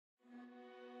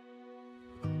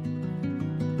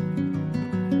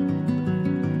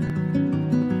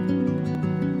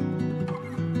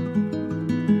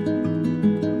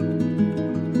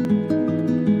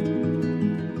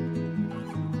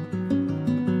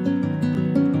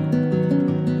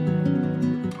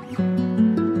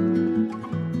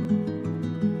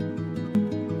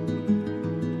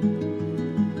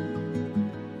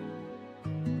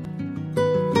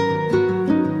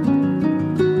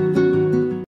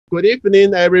Good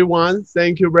evening, everyone.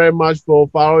 Thank you very much for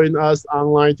following us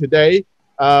online today.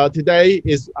 Today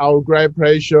is our great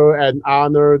pleasure and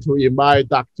honor to invite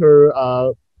Dr.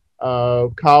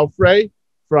 Carl Frey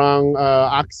from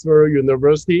Oxford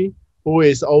University, who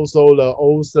is also the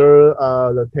author,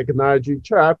 the technology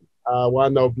trap,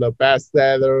 one of the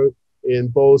bestseller in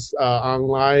both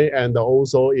online and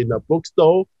also in the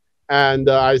bookstore. And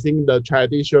I think the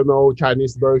traditional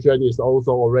Chinese version is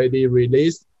also already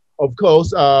released. Of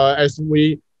course, as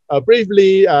we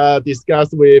briefly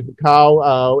discussed with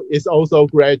Carl, it's also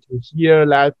great to hear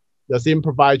that the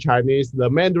simplified Chinese, the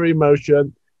Mandarin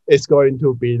version, is going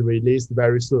to be released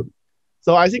very soon.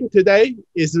 So I think today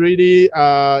is really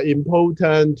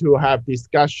important to have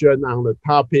discussion on the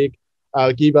topic,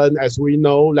 given as we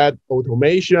know that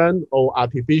automation or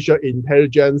artificial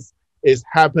intelligence is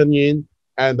happening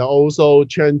and also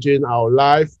changing our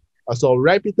life so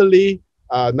rapidly,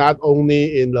 not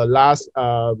only in the last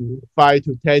 5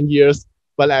 to 10 years,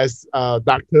 but as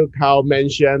Dr. Carl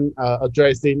mentioned,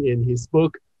 addressing in his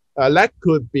book, that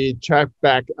could be tracked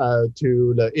back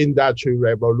to the industry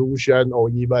revolution or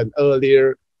even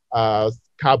earlier,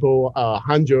 couple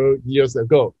 100 years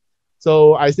ago.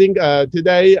 So I think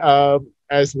today,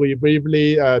 as we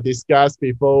briefly discussed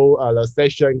before the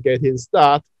session getting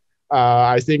started,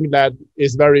 I think that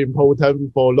is very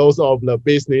important for those of the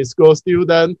business school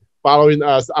students following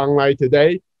us online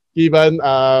today, given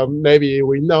maybe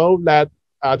we know that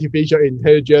artificial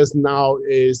intelligence now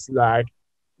is like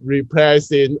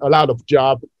replacing a lot of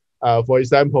jobs. For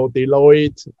example,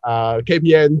 Deloitte,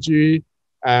 KPMG,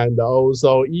 and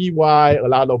also EY, a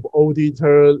lot of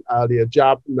auditors, their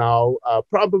job now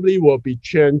probably will be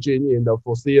changing in the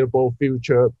foreseeable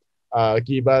future,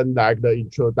 given like the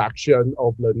introduction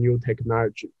of the new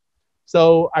technology.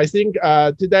 So I think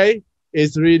today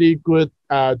it's really good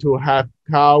to have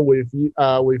Carl with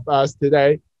us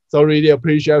today. So really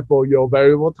appreciate for your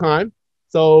valuable time.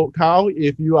 So Carl,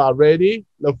 if you are ready,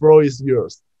 the floor is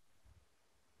yours.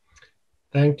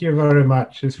 Thank you very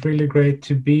much. It's really great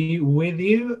to be with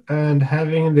you and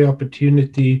having the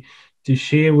opportunity to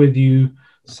share with you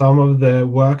some of the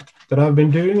work that I've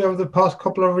been doing over the past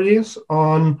couple of years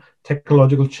on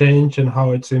technological change and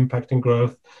how it's impacting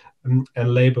growth and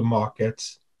labor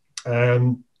markets,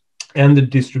 and the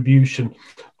distribution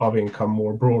of income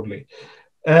more broadly.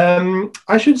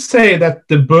 I should say that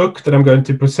the book that I'm going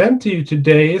to present to you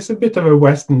today is a bit of a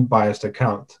Western biased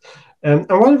account. And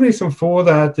one reason for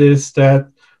that is that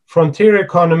frontier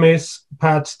economies'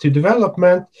 paths to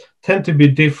development tend to be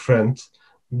different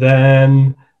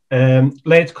than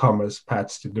latecomers'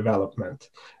 paths to development.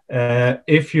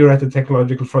 If you're at the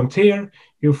technological frontier,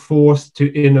 you're forced to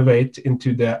innovate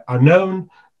into the unknown,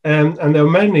 and there are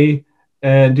many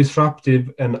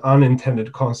disruptive and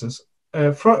unintended consequences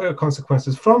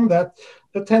from that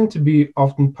tend to be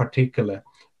often particular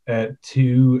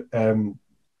to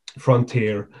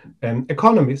frontier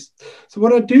economies. So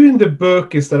what I do in the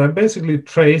book is that I'm basically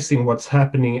tracing what's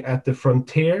happening at the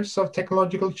frontiers of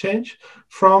technological change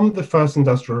from the first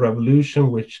industrial revolution,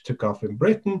 which took off in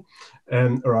Britain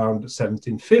around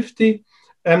 1750,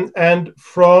 and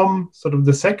from sort of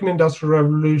the second industrial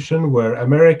revolution, where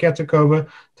America took over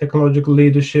technological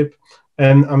leadership.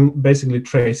 And I'm basically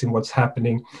tracing what's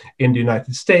happening in the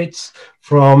United States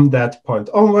from that point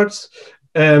onwards.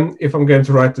 If I'm going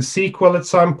to write the sequel at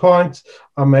some point,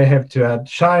 I may have to add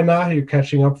China. You're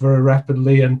catching up very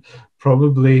rapidly, and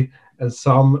probably in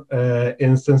some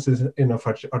instances in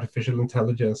artificial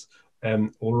intelligence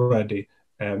already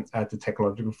at the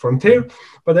technological frontier.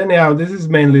 But anyhow, this is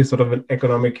mainly sort of an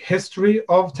economic history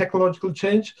of technological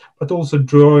change, but also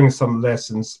drawing some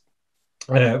lessons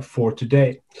for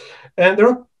today. And there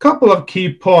are a couple of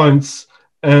key points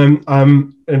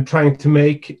I'm trying to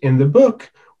make in the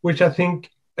book, which I think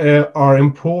are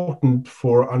important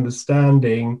for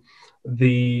understanding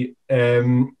the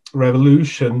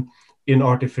revolution in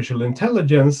artificial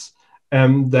intelligence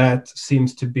that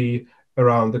seems to be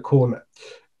around the corner.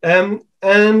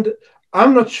 And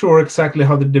I'm not sure exactly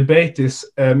how the debate is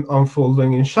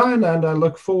unfolding in China, and I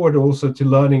look forward also to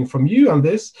learning from you on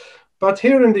this. But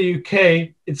here in the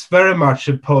UK, it's very much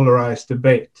a polarized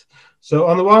debate. So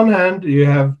on the one hand, you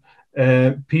have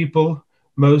people,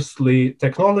 mostly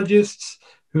technologists,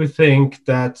 who think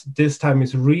that this time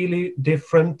is really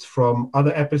different from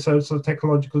other episodes of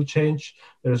technological change.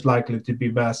 There's likely to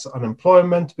be mass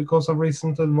unemployment because of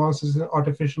recent advances in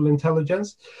artificial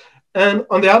intelligence. And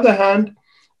on the other hand,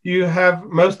 you have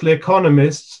mostly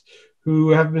economists who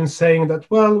have been saying that,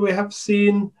 well, we have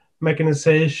seen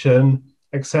mechanization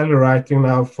accelerating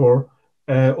now for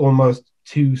almost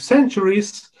 2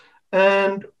 centuries,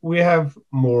 and we have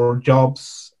more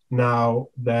jobs now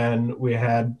than we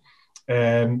had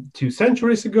 2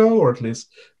 centuries ago, or at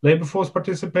least labor force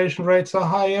participation rates are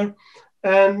higher.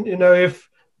 And if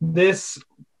this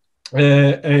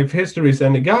if history is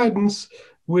any guidance,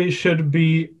 we should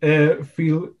be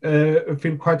feel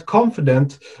quite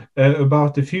confident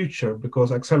about the future,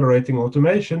 because accelerating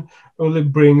automation only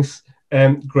brings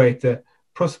greater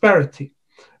prosperity.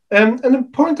 And the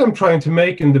point I'm trying to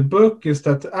make in the book is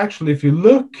that actually, if you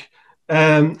look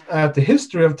at the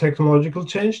history of technological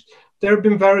change, there have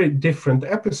been very different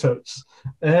episodes.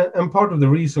 And part of the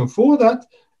reason for that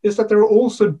is that there are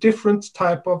also different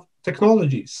type of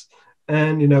technologies.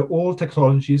 And all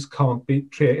technologies can't be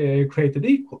created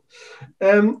equal.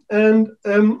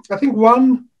 I think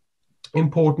one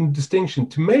important distinction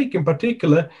to make in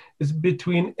particular is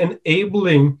between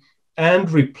enabling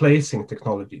and replacing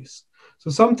technologies. So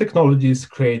some technologies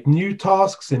create new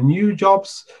tasks and new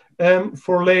jobs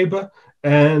for labor,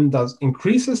 and thus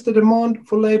increases the demand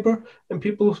for labor and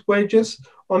people's wages.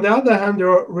 On the other hand, there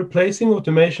are replacing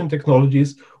automation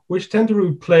technologies which tend to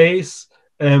replace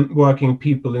working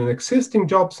people in existing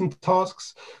jobs and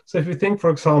tasks. So if you think, for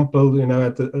example,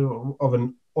 of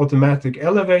an automatic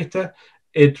elevator,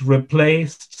 it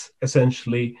replaced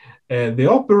essentially the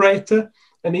operator.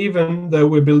 And even though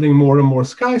we're building more and more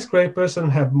skyscrapers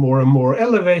and have more and more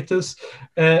elevators,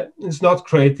 it's not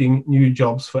creating new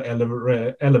jobs for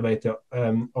elevator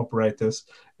operators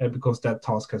because that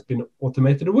task has been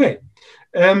automated away.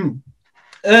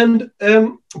 And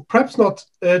perhaps not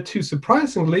too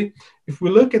surprisingly, if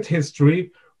we look at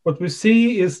history, what we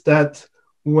see is that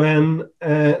when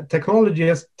technology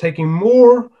is taking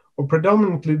more, or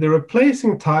predominantly the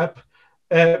replacing type,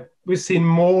 we've seen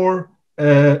more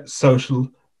social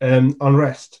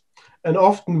unrest. And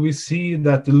often we see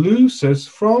that the losers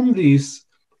from these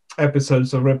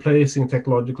episodes of replacing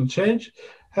technological change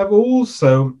have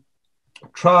also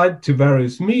tried to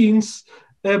various means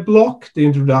block the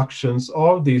introductions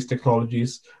of these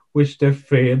technologies, which they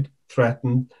feared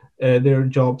threatened their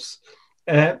jobs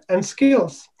and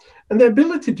skills. And the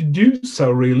ability to do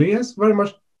so really is very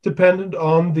much dependent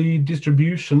on the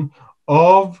distribution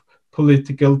of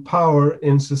political power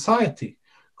in society.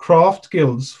 Craft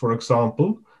guilds, for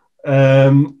example,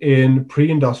 in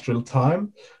pre-industrial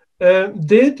time,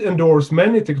 did endorse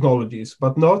many technologies,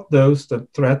 but not those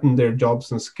that threatened their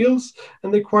jobs and skills,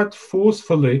 and they quite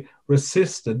forcefully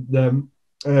resisted them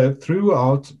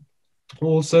throughout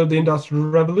also the Industrial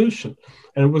Revolution.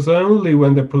 And it was only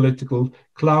when the political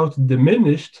clout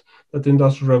diminished that the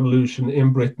Industrial Revolution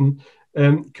in Britain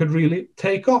could really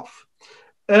take off.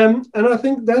 And I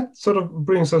think that sort of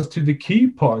brings us to the key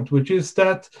point, which is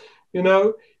that,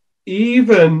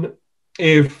 even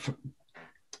if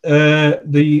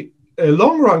the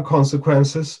long-run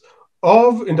consequences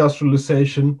of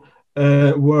industrialization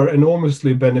were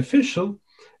enormously beneficial,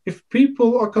 if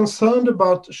people are concerned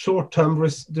about short-term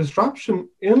disruption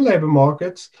in labor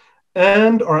markets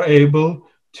and are able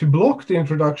to block the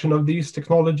introduction of these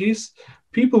technologies,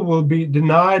 people will be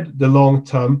denied the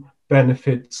long-term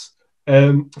benefits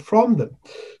from them.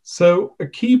 So a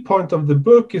key point of the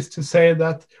book is to say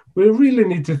that we really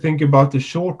need to think about the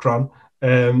short run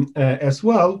as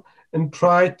well, and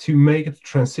try to make the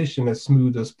transition as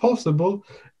smooth as possible,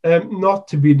 not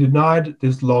to be denied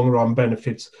these long-run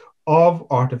benefits of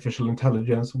artificial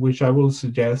intelligence, which I will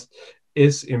suggest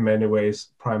is in many ways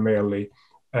primarily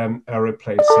a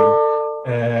replacing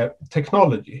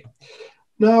technology.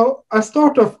 Now, I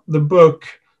start off the book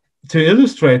to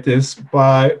illustrate this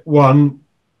by one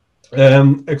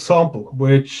example,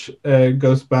 which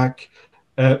goes back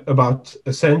about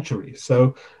a century.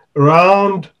 So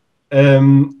around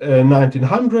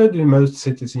 1900, in most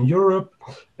cities in Europe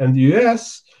and the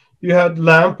US, you had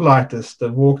lamplighters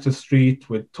that walked the street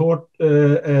with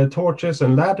torches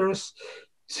and ladders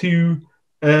to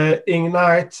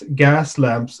ignite gas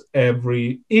lamps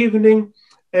every evening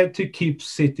to keep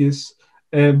cities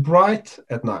bright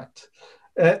at night.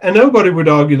 And nobody would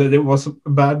argue that it was a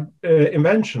bad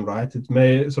invention, right? It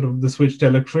may sort of the switch to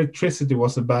electricity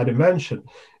was a bad invention.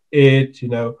 It,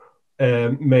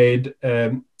 made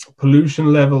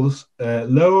pollution levels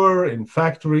lower in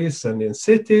factories and in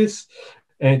cities,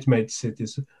 and it made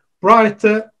cities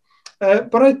brighter.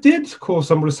 But it did cause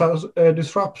some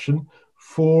disruption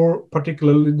for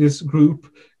particularly this group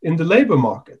in the labor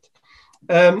market.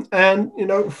 And,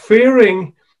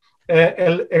 fearing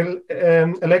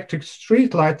electric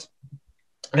streetlights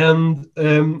and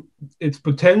its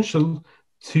potential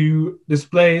to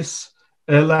displace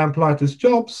lamplighters'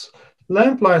 jobs,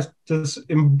 lamplighters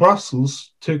in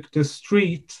Brussels took the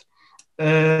street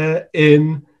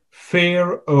in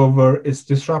fear over its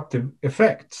disruptive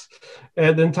effects.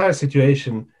 The entire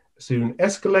situation soon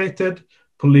escalated.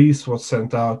 Police was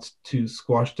sent out to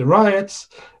squash the riots.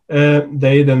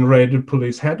 They then raided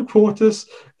police headquarters,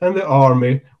 and the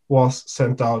army was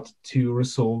sent out to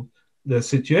resolve the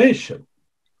situation.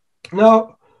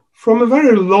 Now, from a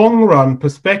very long run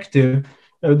perspective,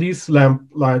 these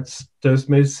lamplights just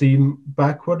may seem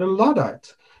backward and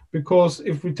Luddite, because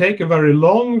if we take a very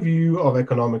long view of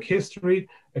economic history,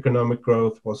 economic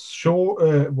growth was slow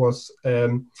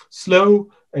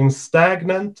and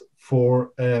stagnant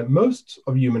for most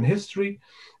of human history.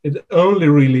 It only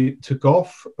really took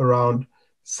off around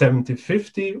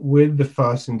 1750 with the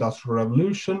first industrial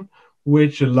revolution,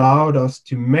 which allowed us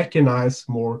to mechanize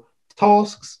more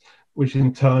tasks, which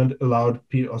in turn allowed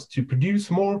us to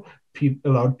produce more,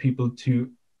 allowed people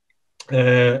to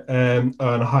earn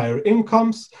higher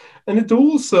incomes. And it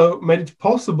also made it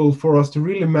possible for us to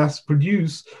really mass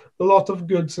produce a lot of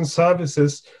goods and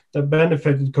services that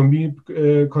benefited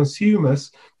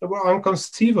consumers that were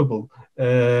inconceivable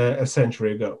a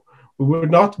century ago. We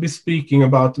would not be speaking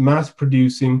about mass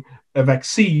producing a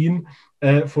vaccine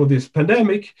for this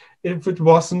pandemic if it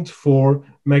wasn't for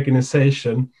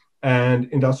mechanization and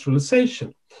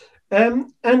industrialization.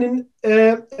 And in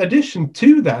addition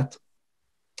to that,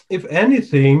 if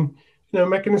anything,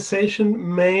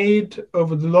 mechanization made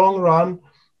over the long run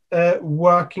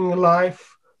working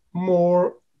life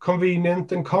more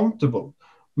convenient and comfortable.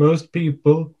 Most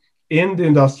people in the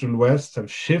industrial West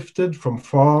have shifted from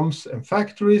farms and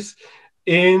factories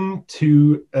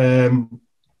into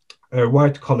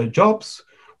white-collar jobs,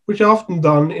 which are often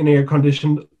done in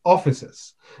air-conditioned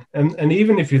offices. And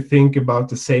even if you think about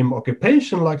the same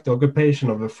occupation, like the occupation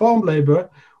of a farm laborer,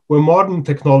 where modern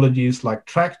technologies like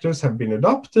tractors have been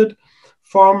adopted,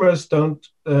 farmers don't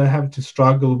have to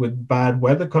struggle with bad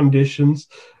weather conditions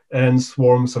and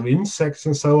swarms of insects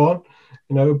and so on.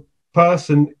 A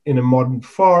person in a modern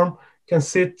farm can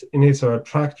sit in his or her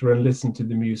tractor and listen to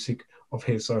the music of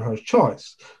his or her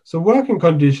choice. So working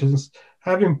conditions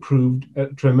have improved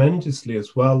tremendously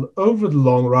as well over the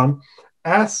long run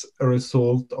as a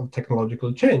result of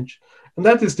technological change. And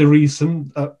that is the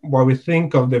reason why we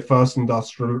think of the first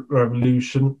industrial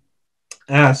revolution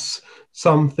as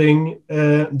something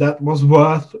that was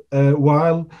worth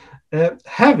while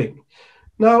having.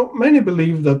 Now, many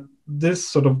believe that this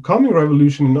sort of coming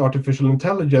revolution in artificial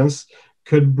intelligence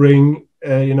could bring,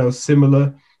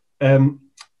 similar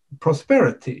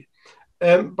prosperity.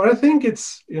 But I think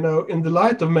it's, in the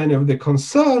light of many of the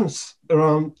concerns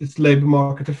around its labor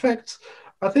market effects,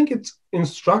 I think it's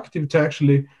instructive to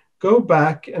actually go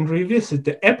back and revisit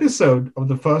the episode of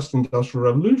the first industrial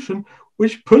revolution,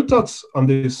 which put us on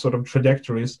these sort of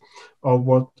trajectories of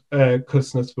what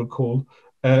Kuznets would call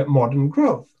modern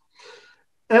growth.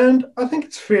 And I think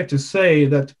it's fair to say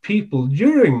that people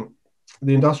during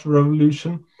the Industrial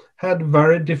Revolution had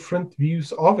very different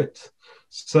views of it.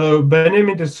 So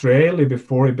Benjamin Disraeli,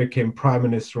 before he became Prime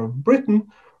Minister of Britain,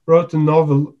 wrote a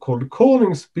novel called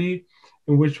Coningsby,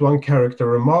 in which one character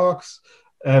remarks,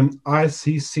 I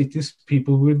see cities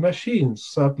peopled with machines.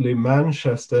 Certainly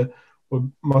Manchester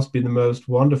must be the most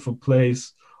wonderful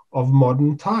place of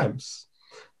modern times.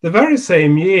 The very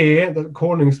same year that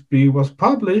Coningsby was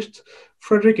published,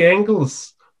 Frederick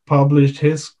Engels published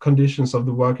his Conditions of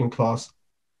the Working Class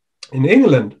in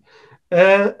England.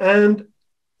 And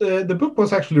the book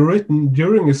was actually written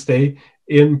during a stay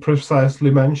in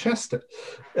precisely Manchester.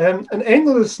 And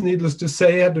Engels, needless to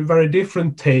say, had a very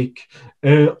different take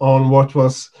on what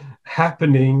was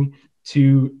happening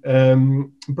to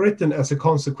Britain as a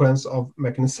consequence of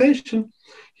mechanization.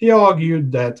 He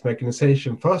argued that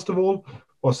mechanization, first of all,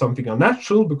 was something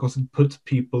unnatural because it put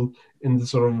people in the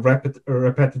sort of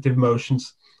repetitive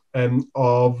motions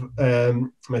of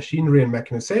machinery and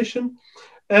mechanization.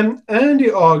 And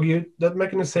he argued that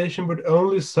mechanization would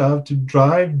only serve to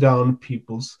drive down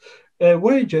people's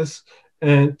wages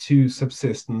to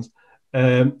subsistence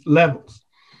levels.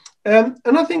 And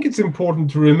I think it's important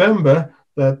to remember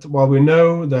that while we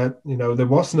know that there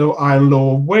was no iron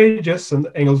law of wages, and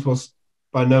Engels was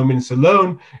by no means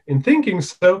alone in thinking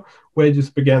so, wages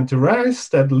began to rise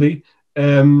steadily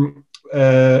around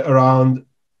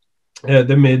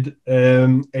the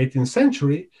mid-18th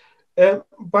century.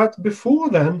 But before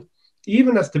then,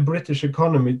 even as the British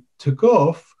economy took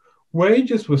off,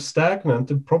 wages were stagnant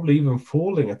and probably even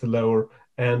falling at the lower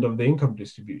end of the income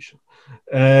distribution.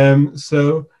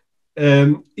 So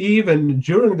even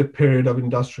during the period of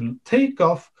industrial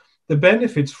takeoff, the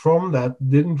benefits from that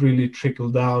didn't really trickle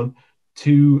down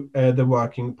to the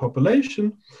working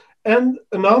population. And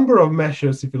a number of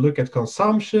measures, if you look at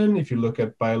consumption, if you look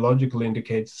at biological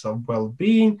indicators of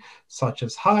well-being, such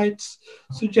as heights,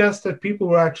 suggest that people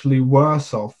were actually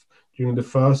worse off during the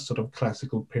first sort of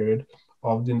classical period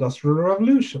of the Industrial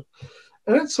Revolution.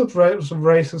 And that sort of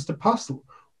raises the puzzle.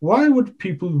 Why would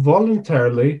people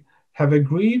voluntarily have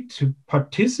agreed to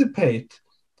participate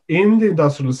in the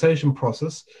industrialization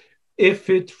process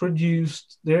if it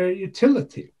reduced their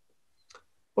utility?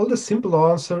 Well, the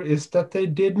simple answer is that they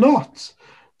did not.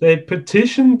 They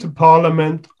petitioned to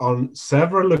Parliament on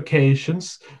several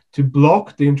occasions to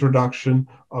block the introduction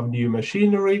of new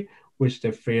machinery, which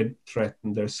they feared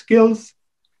threatened their skills.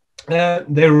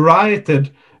 They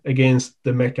rioted against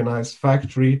the mechanized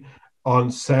factory on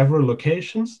several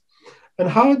occasions. And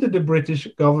how did the British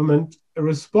government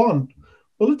respond?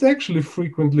 Well, it actually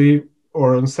frequently,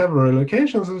 or on several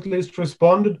occasions at least,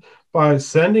 responded by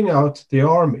sending out the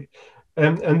army.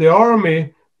 And the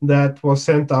army that was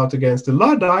sent out against the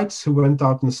Luddites, who went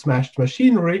out and smashed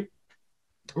machinery,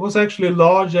 was actually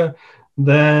larger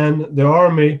than the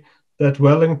army that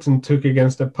Wellington took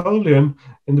against Napoleon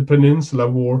in the Peninsula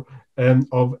War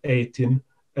of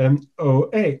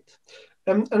 1808.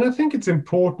 And I think it's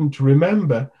important to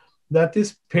remember that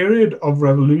this period of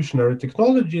revolutionary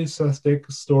technologies, as the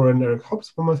historian Eric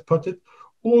Hobsbawm has put it,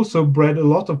 also bred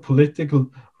a lot of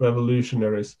political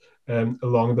revolutionaries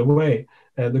along the way.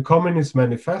 The Communist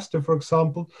Manifesto, for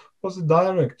example, was a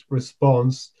direct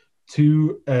response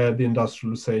to the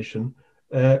industrialization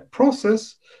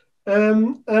process,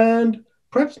 and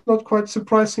perhaps not quite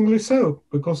surprisingly so,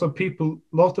 because a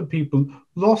lot of people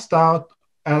lost out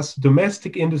as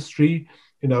domestic industry,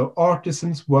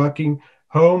 artisans working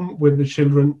home with the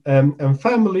children and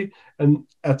family, and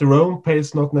at their own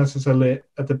pace, not necessarily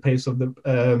at the pace of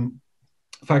the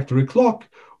factory clock,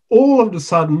 all of a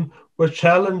sudden were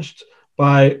challenged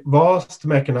by vast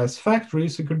mechanized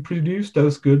factories who could produce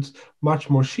those goods much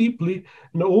more cheaply,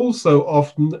 and also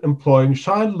often employing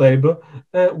child labor,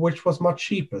 which was much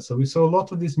cheaper. So we saw a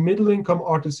lot of these middle-income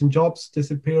artisan jobs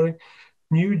disappearing,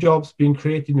 new jobs being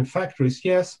created in factories,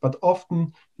 yes, but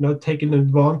often taking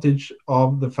advantage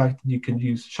of the fact that you can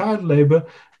use child labor,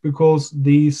 because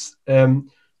these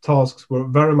tasks were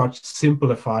very much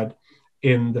simplified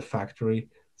in the factory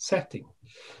setting.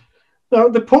 Now,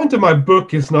 the point of my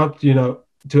book is not,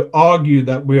 to argue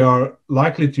that we are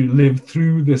likely to live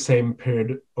through the same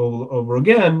period all over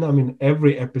again. I mean,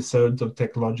 every episode of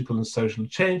technological and social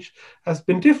change has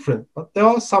been different, but there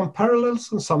are some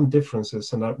parallels and some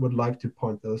differences, and I would like to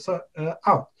point those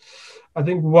out. I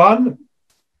think one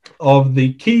of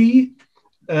the key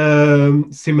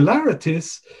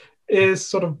similarities is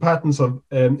sort of patterns of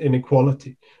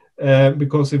inequality.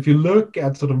 Because if you look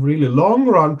at sort of really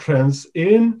long-run trends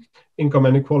in income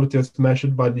inequality as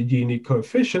measured by the Gini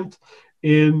coefficient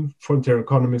in frontier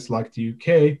economies like the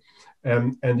UK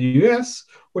and the US,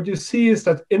 what you see is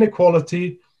that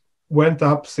inequality went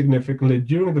up significantly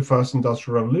during the first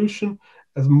industrial revolution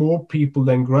as more people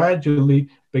then gradually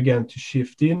began to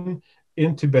shift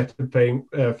into better paying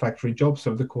factory jobs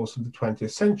over the course of the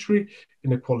 20th century.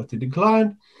 Inequality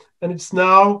declined, and it's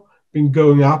now been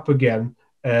going up again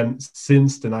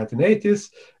since the 1980s,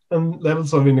 and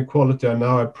levels of inequality are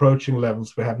now approaching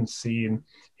levels we haven't seen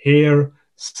here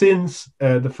since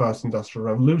the first industrial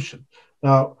revolution.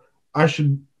 Now, I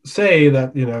should say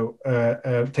that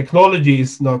technology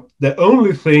is not the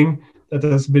only thing that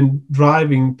has been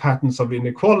driving patterns of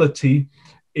inequality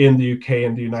in the UK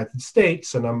and the United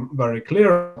States, and I'm very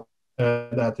clear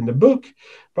that in the book.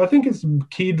 But I think it's a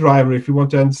key driver if you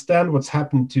want to understand what's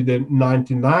happened to the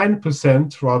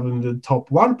 99% rather than the top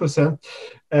 1%.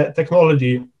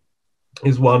 Technology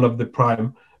is one of the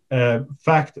prime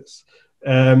factors.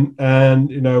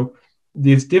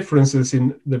 These differences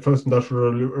in the first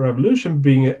industrial revolution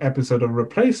being an episode of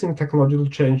replacing technological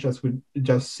change, as we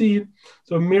just see,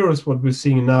 so mirrors what we're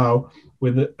seeing now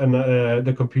with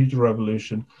the computer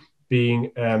revolution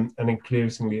being an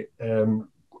increasingly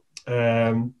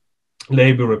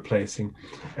labor replacing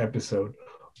episode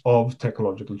of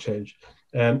technological change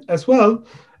as well.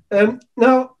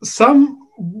 Now, some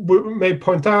may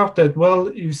point out that,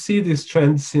 well, you see this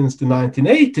trend since the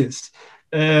 1980s,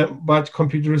 but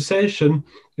computerization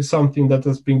is something that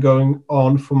has been going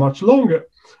on for much longer.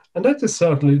 And that is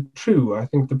certainly true. I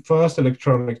think the first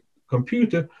electronic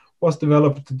computer was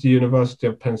developed at the University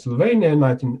of Pennsylvania in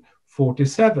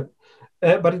 1947.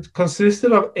 But it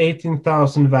consisted of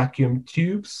 18,000 vacuum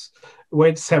tubes,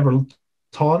 weighed several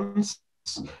tons.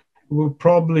 We'll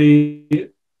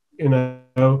probably,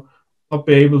 not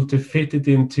be able to fit it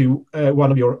into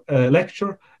one of your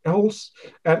lecture halls.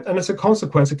 And as a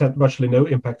consequence, it had virtually no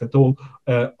impact at all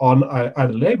on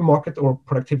either labor market or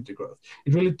productivity growth.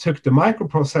 It really took the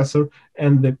microprocessor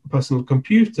and the personal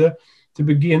computer to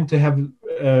begin to have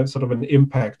sort of an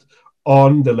impact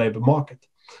on the labor market.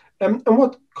 And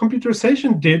what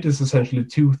computerization did is essentially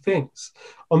two things.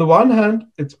 On the one hand,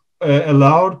 it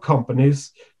allowed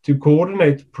companies to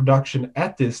coordinate production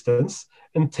at distance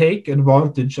and take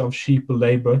advantage of cheaper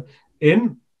labor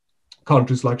in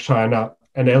countries like China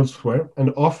and elsewhere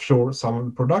and offshore some of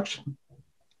the production.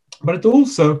 But it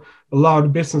also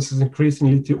allowed businesses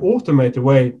increasingly to automate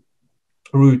away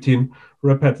routine,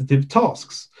 repetitive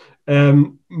tasks,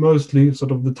 mostly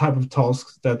sort of the type of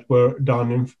tasks that were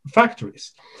done in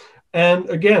factories. And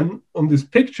again, on this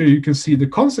picture, you can see the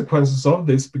consequences of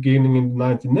this beginning in the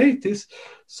 1980s.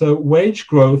 So wage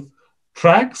growth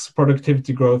tracks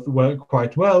productivity growth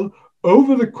quite well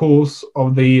over the course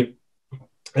of the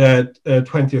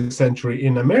 20th century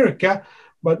in America.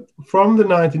 But from the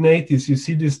 1980s, you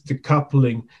see this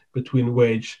decoupling between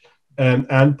wage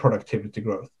and productivity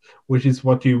growth, which is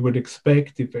what you would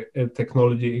expect if a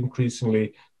technology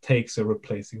increasingly takes a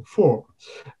replacing form.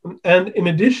 And in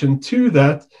addition to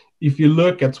that, if you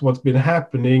look at what's been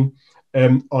happening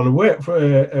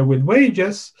with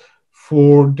wages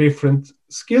for different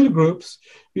skill groups,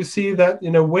 you see that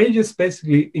wages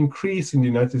basically increase in the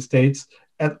United States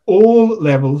at all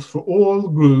levels for all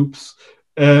groups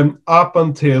up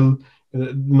until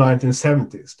the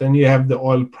 1970s. Then you have the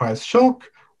oil price shock,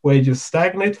 wages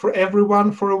stagnate for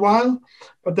everyone for a while.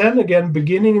 But then again,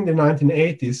 beginning in the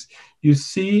 1980s, you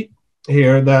see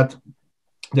here that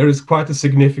there is quite a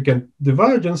significant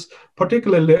divergence,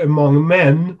 particularly among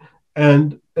men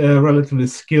and relatively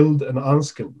skilled and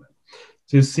unskilled men.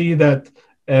 So you see that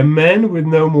men with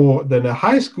no more than a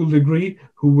high school degree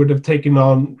who would have taken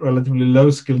on relatively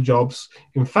low-skilled jobs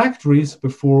in factories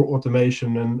before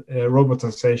automation and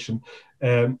robotization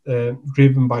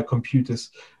driven by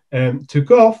computers took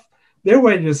off, their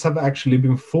wages have actually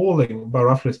been falling by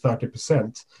roughly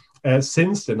 30%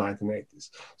 since the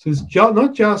 1980s. So it's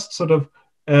not just sort of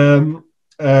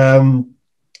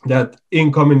that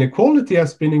income inequality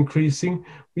has been increasing.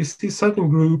 We see certain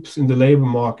groups in the labor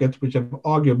market which have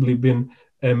arguably been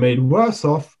made worse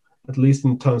off, at least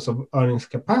in terms of earnings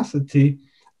capacity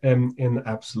in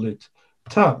absolute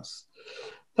terms.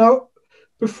 Now,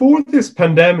 before this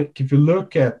pandemic, if you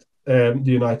look at the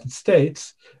United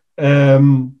States,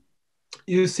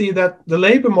 you see that the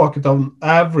labor market on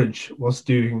average was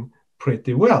doing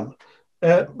pretty well.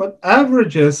 But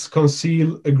averages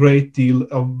conceal a great deal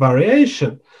of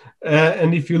variation.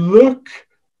 And if you look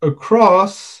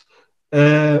across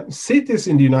cities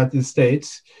in the United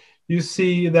States, you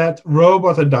see that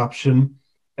robot adoption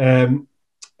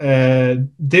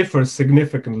differs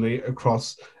significantly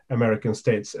across American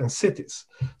states and cities.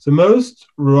 So most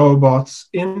robots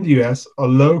in the US are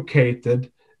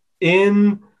located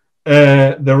in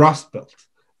the Rust Belt.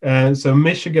 And so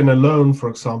Michigan alone, for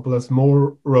example, has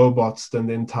more robots than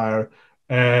the entire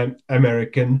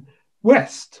American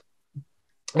West.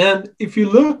 And if you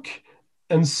look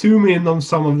and zoom in on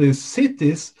some of these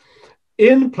cities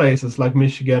in places like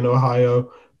Michigan,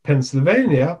 Ohio,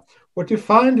 Pennsylvania, what you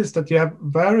find is that you have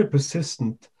very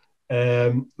persistent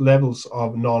levels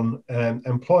of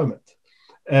non-employment.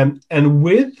 And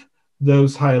with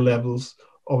those high levels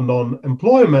of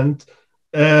non-employment,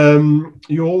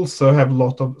 you also have a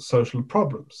lot of social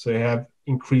problems. So you have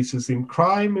increases in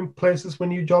crime in places when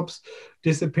new jobs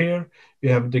disappear. You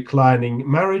have declining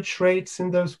marriage rates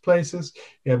in those places.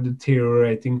 You have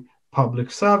deteriorating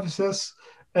public services.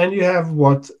 And you have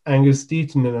what Angus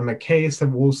Deaton and Anna Case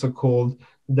have also called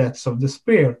deaths of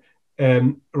despair,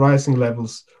 rising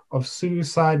levels of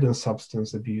suicide and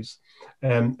substance abuse,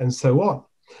 and so on.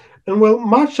 And well,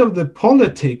 much of the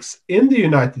politics in the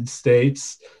United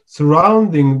States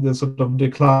surrounding the sort of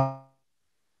decline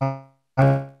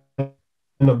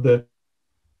of the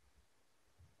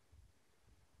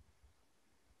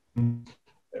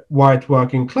white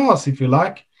working class, if you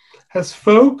like, has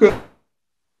focused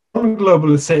on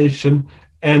globalization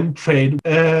and trade,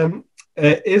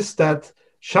 is that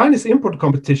Chinese import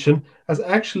competition has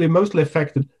actually mostly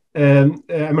affected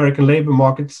American labor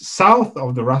markets south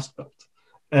of the Rust Belt.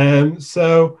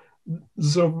 So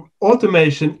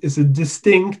automation is a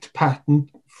distinct pattern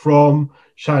from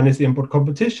Chinese import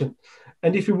competition.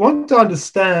 And if you want to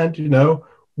understand,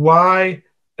 why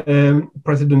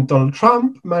President Donald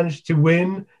Trump managed to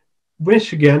win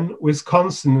Michigan,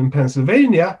 Wisconsin, and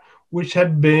Pennsylvania, which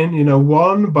had been,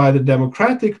 won by the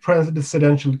Democratic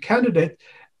presidential candidate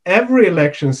every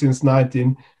election since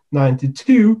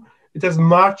 1992, it has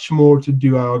much more to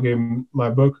do, I argue in my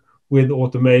book, with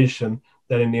automation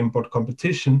than in import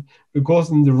competition, because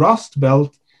in the Rust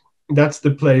Belt, that's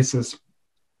the places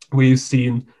where you've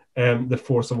seen the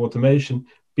force of automation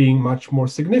being much more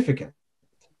significant.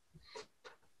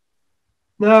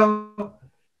 Now,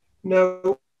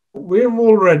 we've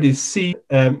already seen,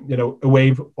 a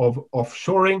wave of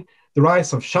offshoring. The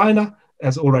rise of China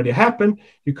has already happened.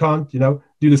 You can't,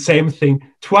 do the same thing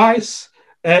twice.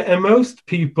 And most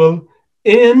people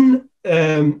in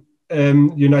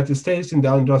United States, in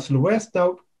the industrial West,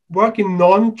 now work in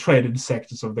non-traded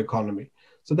sectors of the economy.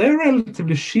 So they're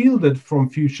relatively shielded from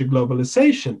future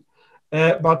globalization,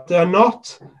 but they're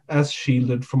not as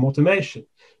shielded from automation.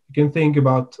 You can think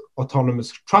about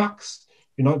autonomous trucks.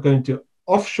 You're not going to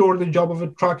offshore the job of a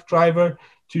truck driver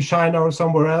to China or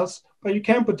somewhere else, but you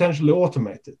can potentially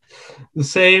automate it. The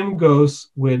same goes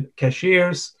with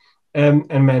cashiers and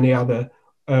many other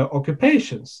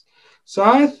occupations. So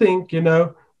I think,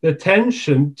 the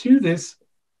attention to this,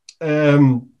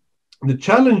 the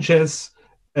challenges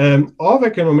of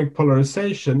economic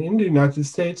polarization in the United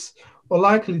States are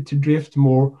likely to drift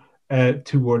more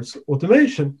towards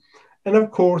automation. And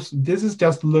of course, this is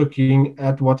just looking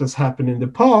at what has happened in the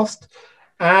past.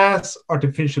 As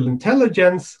artificial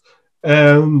intelligence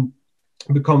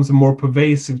becomes a more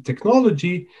pervasive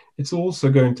technology, it's also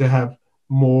going to have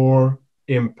more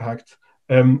impact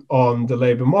on the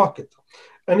labor market.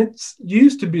 And it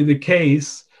used to be the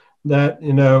case that,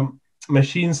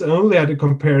 machines only had a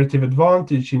comparative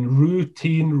advantage in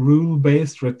routine,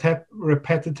 rule-based,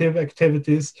 repetitive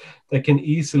activities that can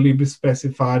easily be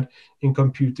specified in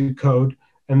computer code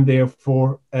and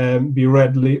therefore be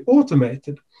readily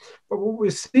automated. But what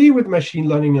we see with machine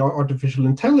learning or artificial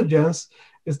intelligence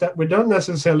is that we don't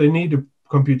necessarily need a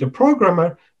computer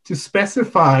programmer to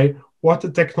specify what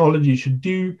the technology should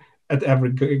do at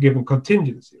every given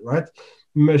contingency, right?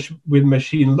 With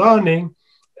machine learning,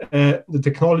 the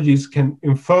technologies can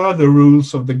infer the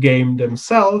rules of the game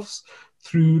themselves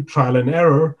through trial and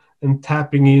error and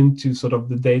tapping into sort of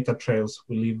the data trails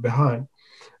we leave behind.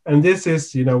 And this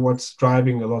is, what's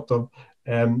driving a lot of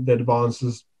the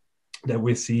advances that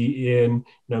we see in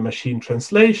machine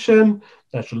translation,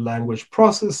 natural language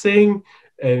processing,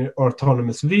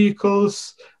 autonomous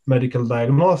vehicles, medical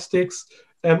diagnostics,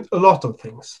 and a lot of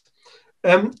things.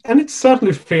 And it's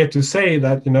certainly fair to say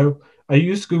that, I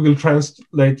used Google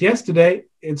Translate yesterday.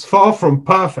 It's far from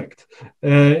perfect.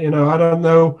 I don't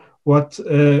know what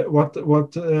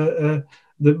the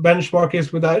benchmark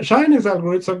is with Chinese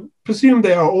algorithms. I presume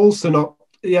they are also not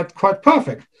yet quite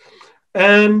perfect.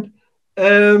 And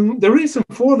the reason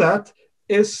for that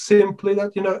is simply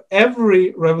that,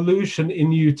 every revolution in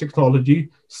new technology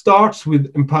starts with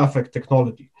imperfect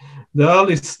technology. The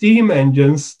early steam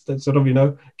engines that sort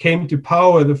of, came to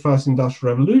power the first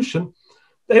industrial revolution,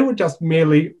 they were just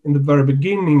merely, in the very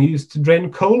beginning, used to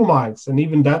drain coal mines, and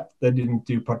even that they didn't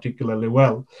do particularly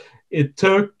well. It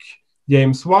took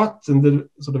James Watt and the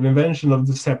sort of invention of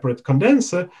the separate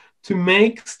condenser to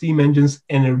make steam engines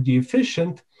energy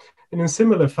efficient. And in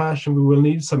similar fashion, we will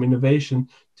need some innovation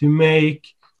to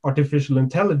make artificial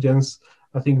intelligence,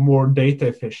 I think, more data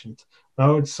efficient.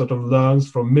 Now it sort of learns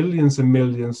from millions and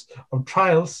millions of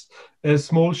trials.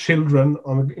 Small children,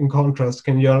 in contrast,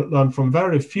 can learn from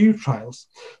very few trials.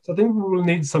 So I think we will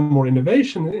need some more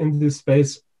innovation in this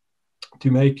space to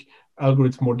make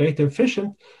algorithms more data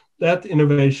efficient. That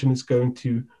innovation is going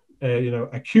to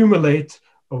accumulate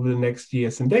over the next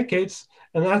years and decades.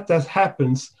 And as that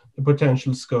happens, the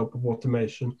potential scope of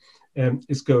automation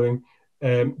is going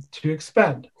to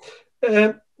expand.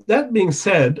 That being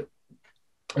said,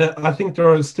 I think there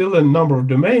are still a number of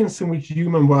domains in which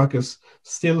human workers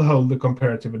still hold the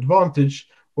comparative advantage,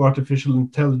 where artificial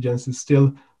intelligence is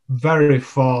still very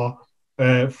far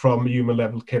from human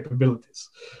level capabilities.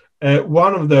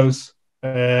 One of those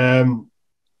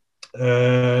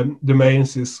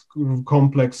domains is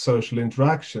complex social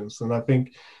interactions. And I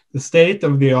think the state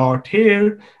of the art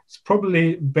here is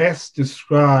probably best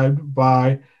described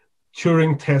by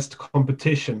Turing test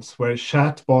competitions, where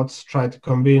chatbots try to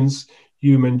convince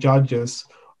human judges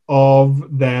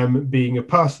of them being a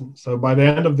person. So by the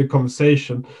end of the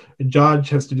conversation, a judge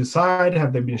has to decide,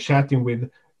 have they been chatting with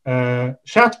a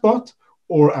chatbot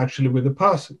or actually with a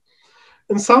person?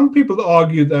 And some people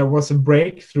argue there was a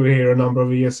breakthrough here a number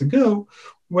of years ago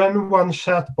when one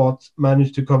chatbot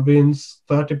managed to convince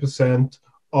 30%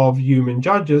 of human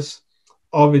judges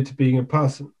of it being a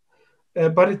person.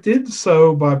 But it did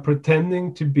so by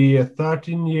pretending to be a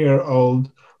 13-year-old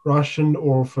Russian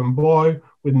orphan boy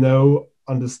with no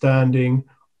understanding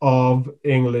of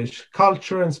English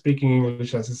culture and speaking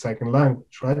English as a second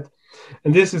language, right?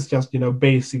 And this is just,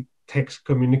 basic text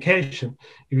communication.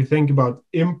 If you think about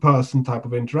in-person type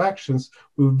of interactions,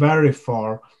 we're very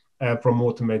far from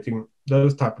automating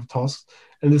those type of tasks.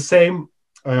 And the same,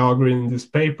 I argue, in this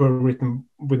paper written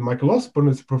with Michael Osborne,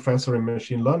 who's a professor in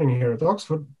machine learning here at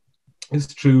Oxford, is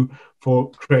true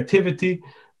for creativity.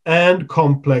 and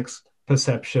complex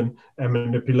perception and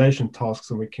manipulation tasks.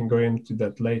 And we can go into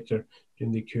that later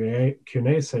in the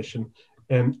Q&A session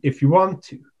if you want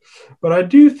to. But I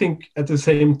do think at the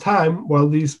same time, while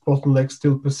these bottlenecks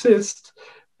still persist,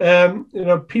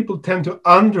 people tend to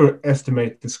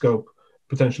underestimate the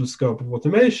potential scope of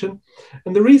automation.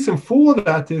 And the reason for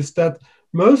that is that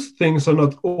most things are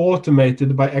not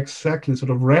automated by exactly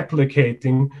sort of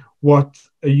replicating what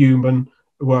a human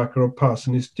worker or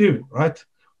person is doing, right?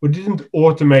 We didn't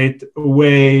automate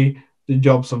away the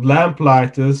jobs of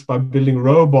lamplighters by building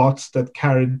robots that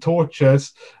carried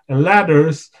torches and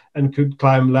ladders and could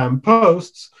climb lamp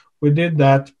posts. We did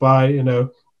that by,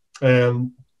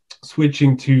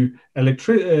 switching to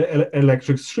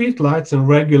electric street lights and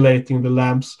regulating the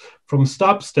lamps from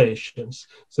stop stations.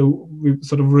 So we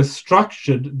sort of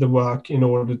restructured the work in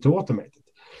order to automate it.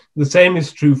 The same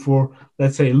is true for,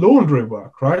 let's say, laundry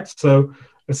work, right? So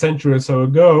a century or so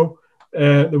ago,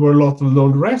 there were a lot of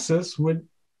laundresses which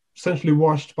essentially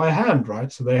washed by hand,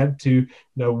 right? So they had to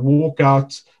walk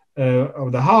out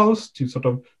of the house to sort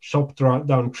of chop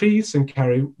down trees and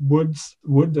carry wood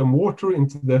and water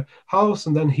into the house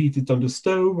and then heat it on the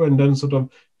stove and then sort of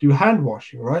do hand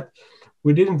washing, right?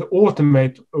 We didn't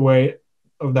automate away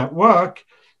of that work.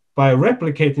 By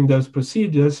replicating those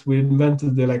procedures, we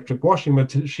invented the electric washing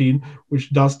machine,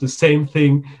 which does the same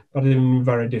thing, but in a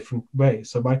very different way.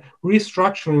 So by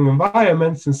restructuring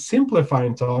environments and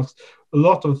simplifying tasks, a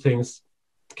lot of things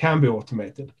can be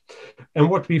automated. And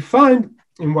what we find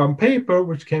in one paper,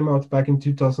 which came out back in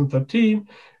 2013,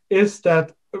 is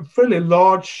that a fairly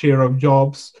large share of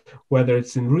jobs, whether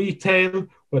it's in retail,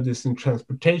 whether it's in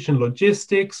transportation,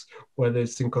 logistics, whether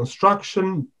it's in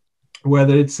construction,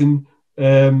 whether it's in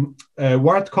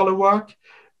white-collar work,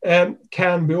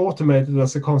 can be automated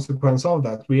as a consequence of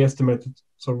that. We estimated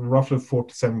sort of roughly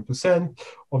 47%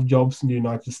 of jobs in the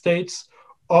United States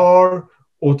are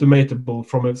automatable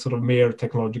from a sort of mere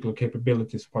technological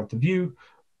capabilities point of view.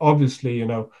 Obviously,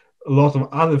 a lot of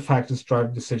other factors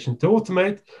drive decision to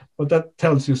automate, but that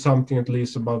tells you something at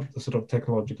least about the sort of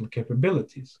technological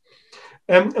capabilities.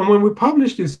 And when we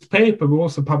published this paper, we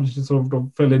also published a sort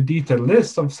of fairly detailed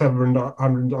list of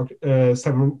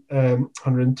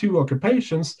 702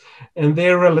 occupations and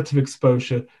their relative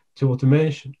exposure to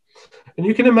automation. And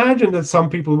you can imagine that some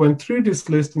people went through this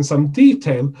list in some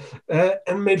detail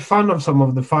and made fun of some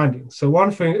of the findings. So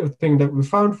one thing that we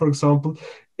found, for example,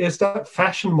 is that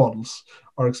fashion models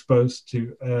are exposed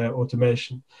to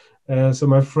automation. So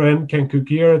my friend Ken Cook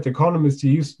here at The Economist, he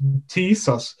used to tease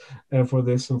us for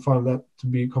this and found that to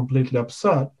be completely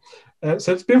absurd.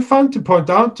 So it's been fun to point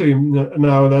out to him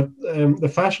now that the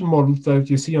fashion models that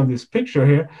you see on this picture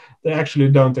here, they actually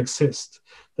don't exist.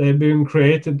 They've been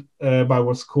created by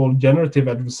what's called generative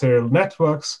adversarial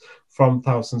networks from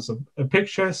thousands of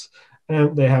pictures,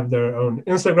 and they have their own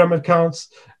Instagram accounts,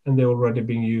 and they're already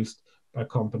being used by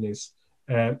companies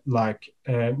like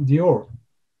Dior.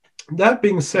 That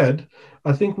being said,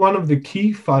 I think one of the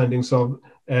key findings of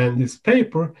this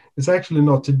paper is actually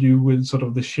not to do with sort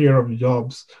of the share of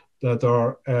jobs that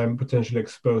are potentially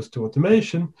exposed to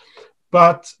automation,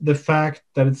 but the fact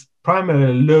that it's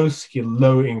primarily low-skill,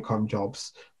 low-income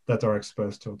jobs that are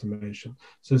exposed to automation.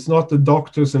 So it's not the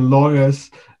doctors and lawyers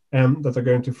that are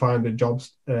going to find the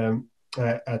jobs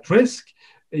at risk.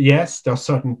 Yes, there are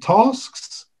certain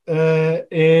tasks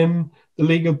in the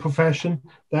legal profession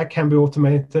that can be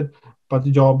automated, but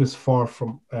the job is far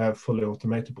from fully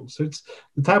automatable. So it's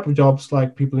the type of jobs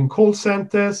like people in call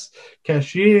centers,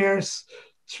 cashiers,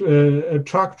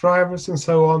 truck drivers, and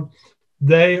so on.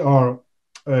 They are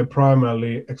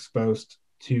primarily exposed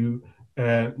to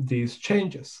these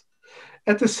changes.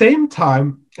 At the same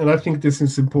time, and I think this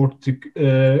is important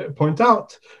to point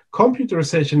out,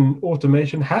 computerization and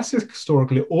automation has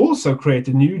historically also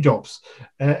created new jobs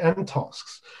and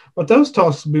tasks. But those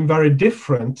tasks have been very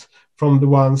different from the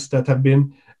ones that have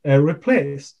been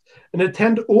replaced. And they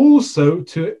tend also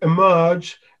to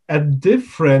emerge at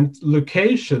different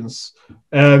locations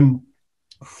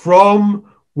from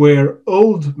where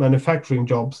old manufacturing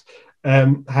jobs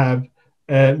have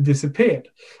disappeared.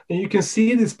 And you can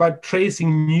see this by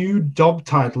tracing new job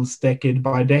titles decade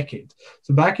by decade.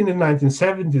 So back in the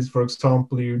 1970s, for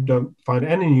example, you don't find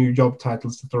any new job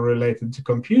titles that are related to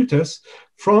computers.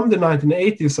 From the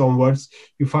 1980s onwards,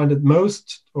 you find that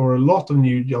most or a lot of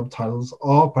new job titles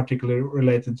are particularly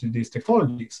related to these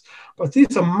technologies. But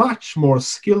these are much more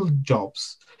skilled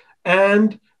jobs,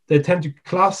 and they tend to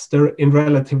cluster in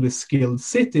relatively skilled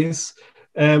cities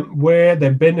where they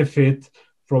benefit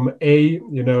from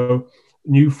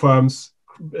new firms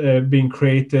being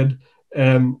created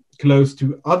close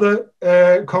to other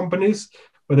companies,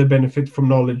 where they benefit from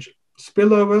knowledge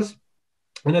spillovers.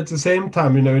 And at the same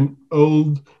time, in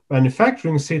old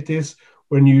manufacturing cities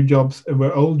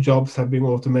where old jobs have been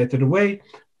automated away,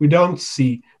 we don't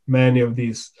see many of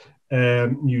these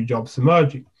new jobs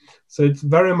emerging. So it's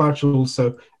very much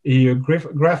also a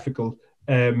geographical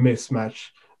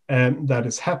mismatch that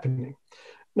is happening.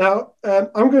 Now,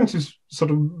 I'm going to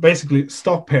sort of basically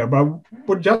stop here, but I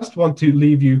would just want to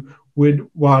leave you with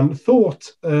one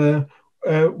thought,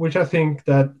 which I think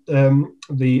that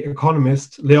the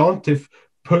economist Leontief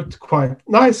put quite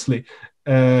nicely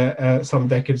some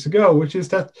decades ago, which is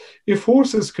that if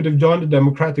horses could have joined the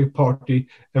Democratic Party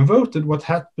and voted, what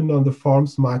happened on the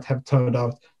farms might have turned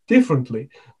out differently.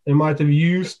 They might have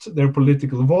used their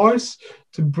political voice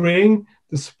to bring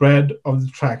the spread of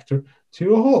the tractor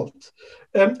to a halt.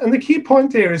 And the key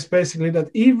point here is basically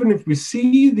that even if we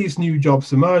see these new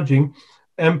jobs emerging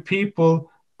and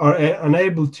people are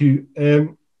unable to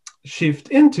shift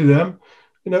into them,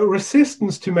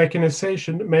 resistance to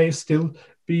mechanization may still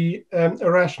be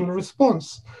a rational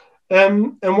response.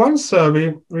 And one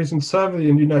recent survey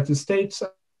in the United States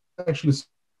actually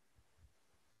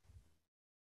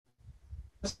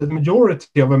the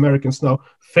majority of Americans now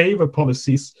favor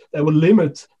policies that will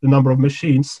limit the number of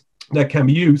machines that can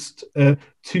be used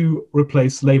to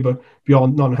replace labor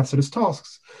beyond non-hazardous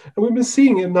tasks. And we've been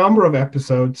seeing a number of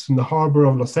episodes in the harbor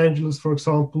of Los Angeles, for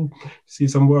example. See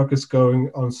some workers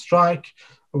going on strike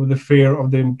over the fear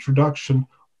of the introduction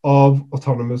of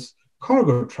autonomous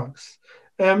cargo trucks.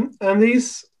 And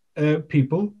these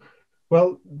people,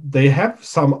 well, they have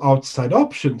some outside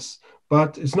options,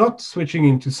 but it's not switching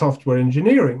into software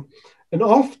engineering. And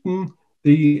often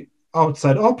the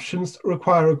outside options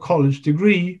require a college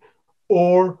degree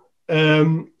or,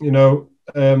 often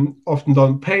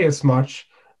don't pay as much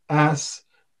as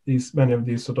many of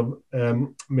these sort of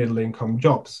middle income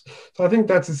jobs. So I think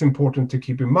that is important to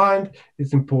keep in mind.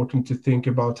 It's important to think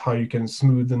about how you can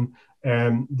smoothen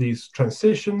these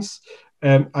transitions.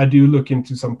 I do look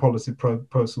into some policy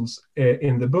proposals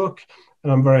in the book,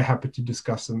 and I'm very happy to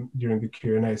discuss them during the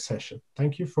Q&A session.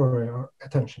 Thank you for your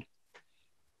attention.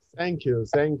 Thank you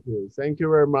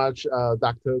very much,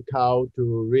 Dr. Cao,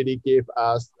 to really give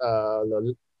us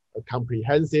a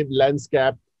comprehensive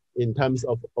landscape in terms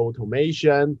of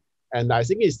automation. And I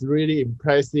think it's really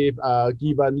impressive,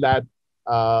 given that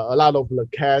a lot of the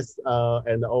case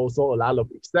and also a lot of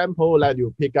example that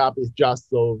you pick up is just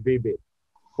so vivid.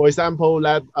 For example,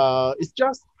 that it's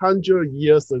just 100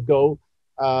 years ago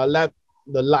that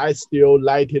the light still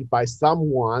lighted by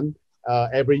someone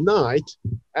every night,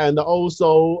 and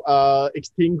also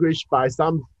extinguished by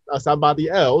somebody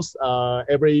else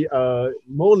every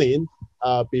morning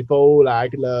before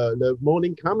like the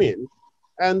morning coming.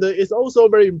 And it's also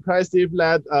very impressive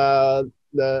that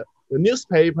the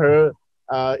newspaper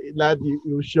that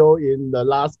you show in the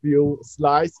last few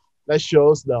slides that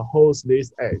shows the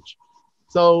horseless age.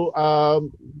 So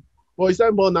for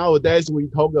example, nowadays we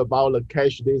talk about the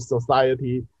cashless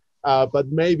society, but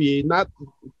maybe not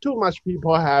too much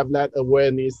people have that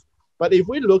awareness. But if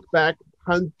we look back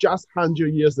just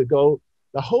 100 years ago,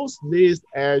 the horseless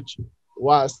age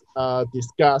was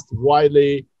discussed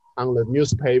widely on the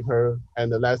newspaper,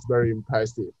 and that's very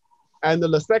impressive. And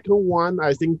the second one,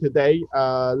 I think today,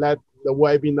 that the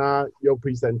webinar, your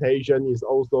presentation is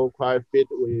also quite fit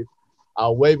with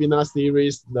our webinar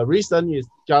series. The reason is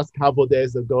just a couple of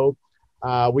days ago,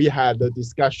 we had a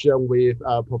discussion with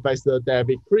Professor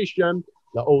David Christian,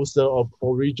 the author of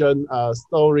Origin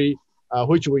Story,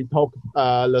 which we talk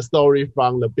the story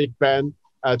from the Big Bang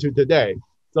to today.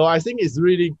 So I think it's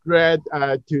really great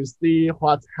to see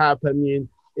what's happening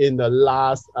in the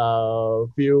last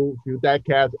few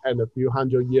decades and a few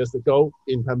hundred years ago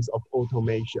in terms of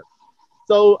automation.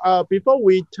 So before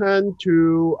we turn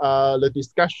to the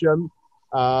discussion,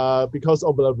 because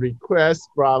of the request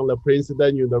from the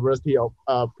Princeton University of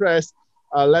Press,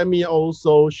 let me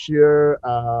also share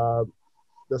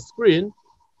the screen.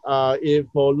 If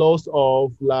for those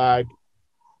of like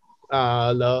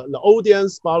the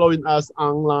audience following us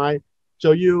online,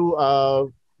 so you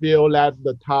feel that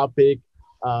the topic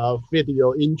fit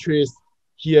your interest,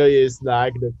 here is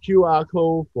like the QR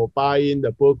code for buying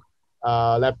the book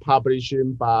that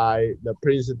publishing by the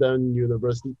Princeton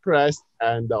University Press,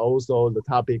 and also the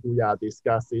topic we are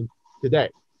discussing today.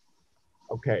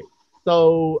 Okay,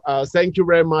 so thank you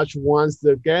very much once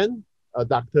again,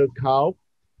 Dr. Cao.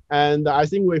 And I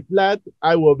think with that,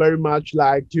 I would very much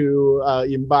like to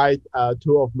invite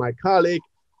two of my colleagues,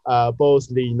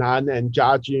 both Li Nan and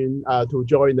Jia Jun, to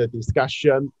join the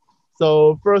discussion.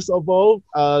 So first of all,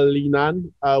 Li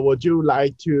Nan, would you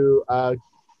like to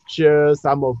share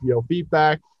some of your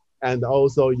feedback and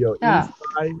also your Yeah.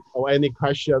 insight or any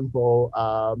question for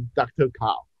Dr.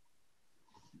 Carl.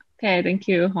 Okay, thank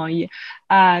you, Hongyi.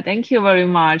 Thank you very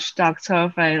much,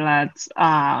 Dr. Frey,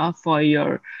 for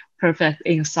your perfect,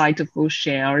 insightful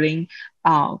sharing.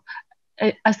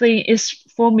 I think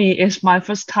for me, it's my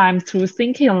first time to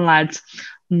thinking that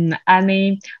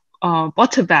any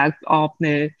bottleneck of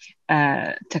the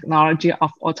technology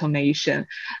of automation,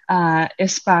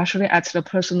 especially at the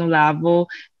personal level,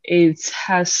 it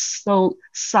has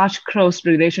such close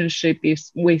relationship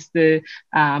with the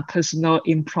personal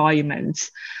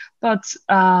employment. But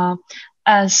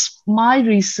as my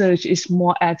research is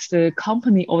more at the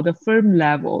company or the firm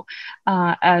level,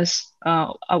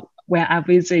 when I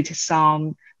visit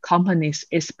some companies,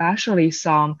 especially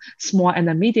some small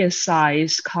and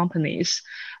medium-sized companies,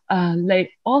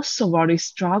 they also very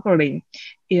struggling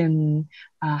in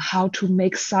how to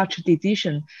make such a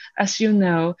decision. As you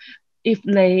know, if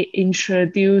they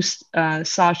introduce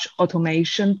such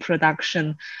automation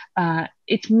production,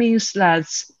 it means that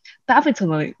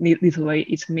definitely, literally,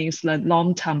 it means the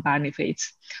long-term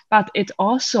benefits, but it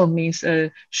also means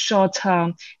a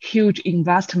short-term huge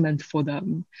investment for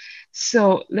them.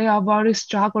 So they are very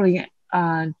struggling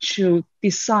to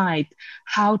decide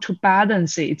how to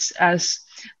balance it, as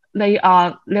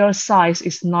their size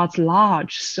is not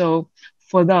large. So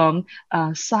for them,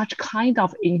 such kind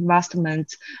of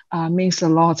investment means a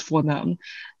lot for them.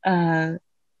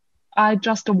 I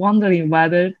just wondering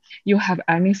whether you have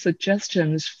any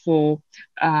suggestions for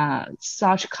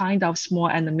such kind of small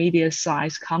and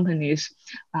medium-sized companies.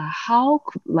 How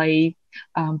could they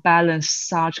balance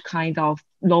such kind of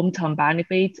long-term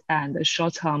benefits and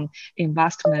short-term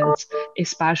investments,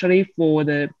 especially for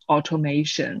the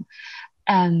automation?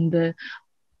 And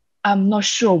I'm not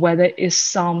sure whether it's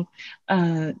some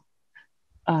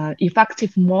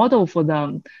effective model for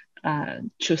them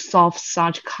to solve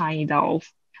such kind of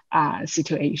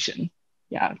situation.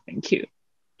 Yeah, thank you.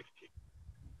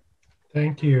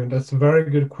 Thank you. That's a very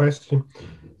good question.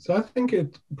 So I think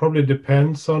it probably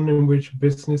depends on in which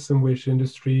business and which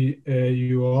industry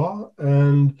you are.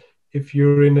 And if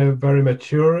you're in a very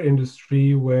mature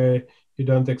industry where you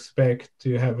don't expect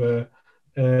to have a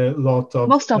lot of...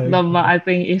 Most of them, I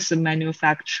think, is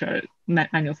manufacturing,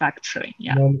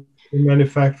 yeah.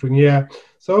 Manufacturing, yeah.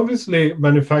 So obviously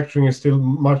manufacturing is still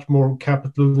much more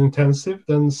capital intensive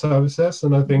than services.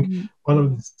 And I think one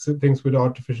of the things with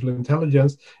artificial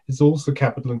intelligence is also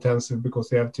capital intensive,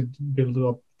 because you have to build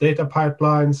up data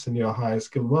pipelines and your high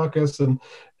skilled workers and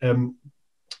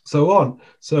so on.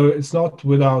 So it's not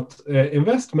without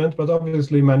investment, but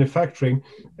obviously manufacturing,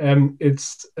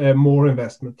 it's more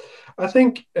investment. I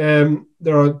think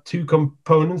there are two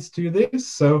components to this.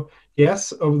 So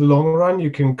yes, over the long run,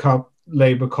 you can cut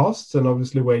labor costs, and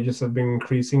obviously wages have been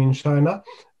increasing in China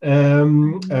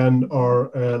and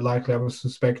are likely, I would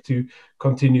suspect, to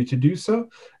continue to do so.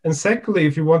 And secondly,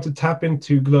 if you want to tap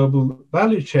into global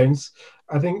value chains,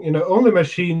 I think only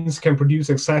machines can produce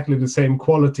exactly the same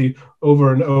quality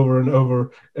over and over and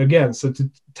over again. So to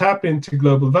tap into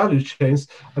global value chains,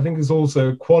 I think is also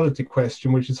a quality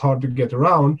question, which is hard to get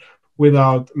around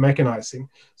without mechanizing.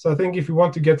 So I think if you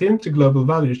want to get into global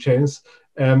value chains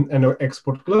and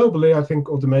export globally, I think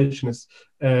automation is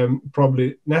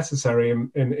probably necessary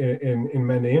in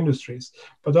many industries.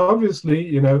 But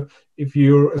obviously, if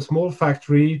you're a small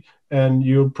factory and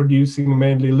you're producing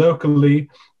mainly locally,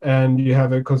 and you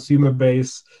have a consumer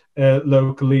base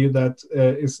locally that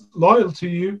is loyal to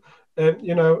you,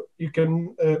 you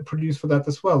can produce for that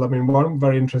as well. I mean, one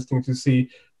very interesting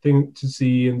thing to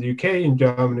see in the UK, in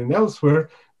Germany, and elsewhere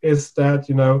is that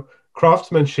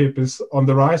craftsmanship is on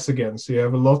the rise again. So you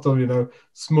have a lot of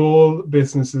small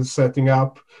businesses setting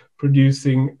up,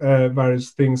 producing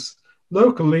various things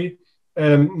locally,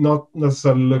 not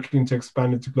necessarily looking to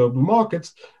expand into global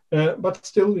markets, but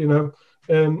still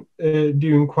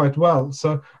doing quite well.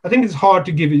 So I think it's hard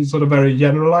to give you sort of very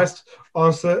generalized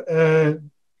answer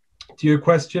to your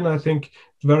question. I think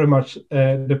it very much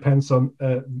depends on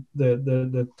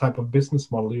the type of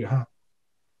business model you have.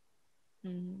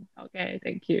 Okay,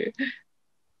 thank you.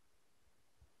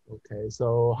 Okay,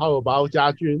 so how about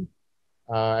Jiajun?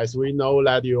 As we know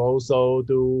that you also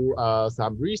do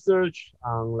some research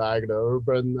on like the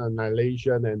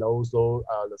urbanization and also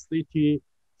the city.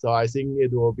 So I think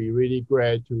it will be really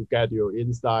great to get your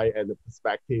insight and the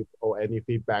perspective or any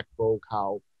feedback for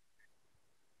Carl.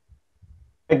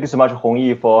 Thank you so much,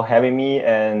 Hongyi, for having me,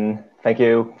 and thank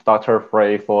you, Dr.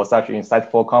 Frey, for such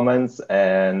insightful comments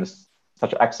and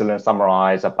such excellent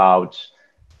summarize about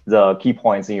the key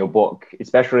points in your book,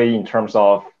 especially in terms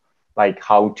of like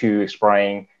how to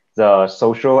explain the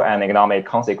social and economic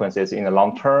consequences in the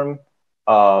long term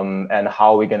and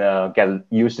how we're gonna get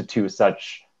used to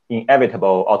such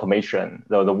inevitable automation,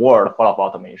 the world full of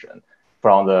automation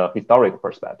from the historical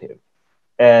perspective.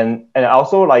 And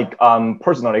also, like,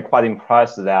 personally quite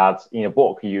impressed that in a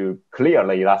book you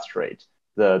clearly illustrate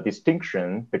the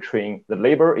distinction between the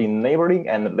labor enabling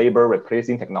and labor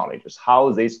replacing technologies,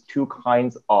 how these two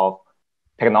kinds of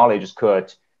technologies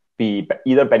could be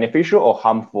either beneficial or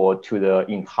harmful to the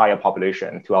entire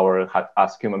population, to our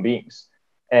as human beings.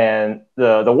 And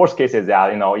the worst case is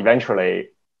that, eventually,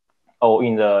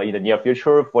 in the near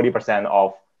future, 40%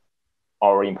 of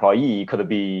our employee could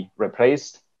be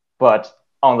replaced. But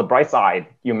on the bright side,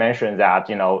 you mentioned that,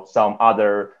 some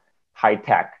other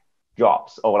high-tech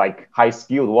jobs or like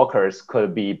high-skilled workers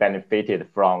could be benefited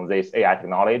from this AI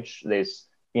technology, these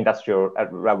industrial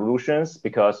revolutions,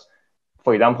 because,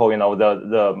 for example,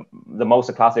 the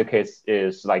most classic case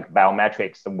is like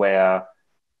biometrics, where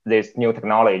this new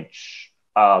technology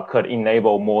could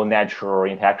enable more natural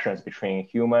interactions between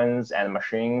humans and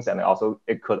machines, and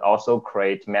it could also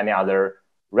create many other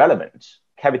relevant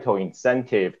capital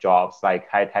incentive jobs, like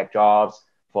high-tech jobs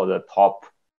for the top,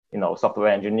 software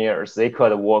engineers. They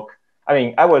could work. I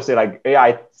mean, I would say like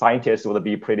AI scientists would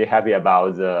be pretty happy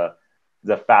about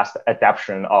the fast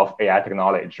adoption of AI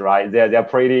technology, right? They're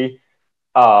pretty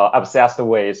obsessed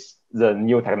with the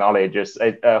new technologies,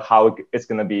 how it's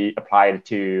going to be applied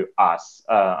to us,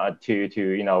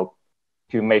 to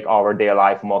make our daily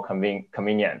life more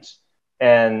convenient.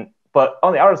 But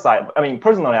on the other side, I mean,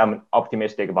 personally, I'm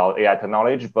optimistic about AI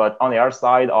technology. But on the other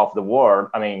side of the world,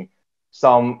 I mean,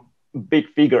 some big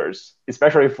figures,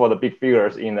 especially for the big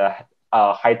figures in the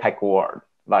high-tech world,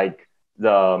 like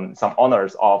some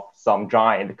owners of some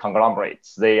giant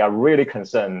conglomerates, they are really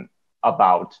concerned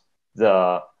about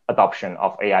the adoption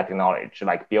of AI technology,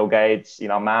 like Bill Gates,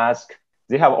 Elon Musk.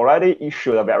 They have already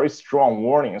issued a very strong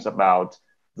warnings about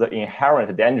the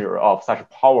inherent danger of such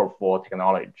powerful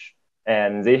technology.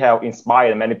 And they have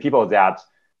inspired many people that,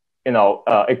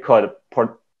 it could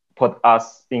put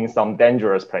us in some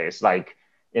dangerous place. Like,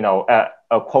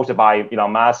 a quote by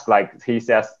Elon Musk, like he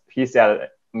said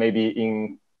maybe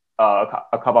in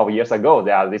a couple of years ago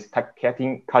that this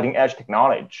cutting edge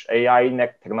technology, AI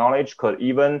technology, could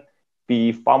even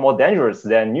be far more dangerous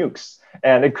than nukes.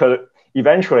 And it could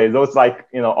eventually, those like,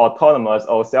 autonomous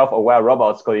or self-aware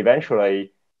robots could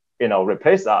eventually,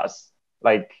 replace us.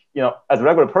 Like, as a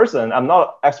regular person, I'm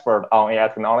not expert on AI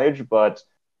technology, but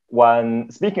when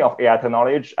speaking of AI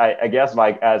technology, I guess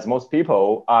like as most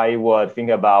people, I would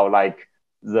think about like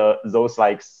those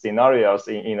like scenarios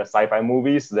in the sci-fi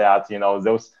movies that,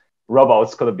 those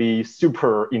robots could be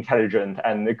super intelligent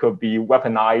and it could be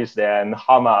weaponized and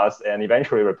harm us and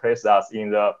eventually replace us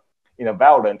in a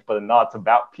violent but not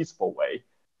peaceful way.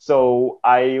 So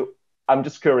I'm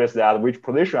just curious that which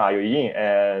position are you in,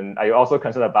 and are you also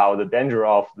concerned about the danger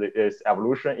of this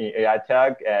evolution in AI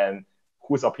tech, and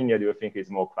whose opinion do you think is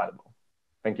more credible?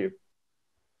 Thank you.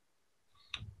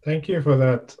 Thank you for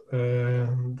that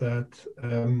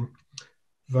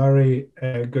very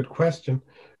good question.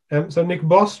 So Nick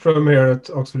Bostrom here at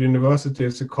Oxford University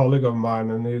is a colleague of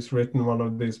mine, and he's written one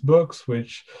of these books,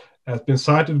 which has been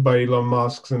cited by Elon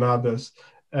Musk and others,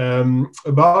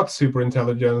 about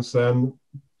superintelligence and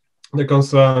the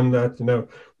concern that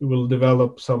we will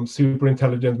develop some super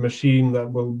intelligent machine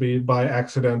that will be by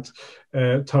accident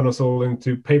turn us all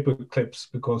into paper clips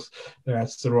because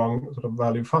that's the wrong sort of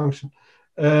value function.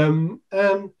 And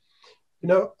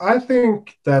I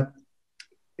think that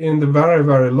in the very,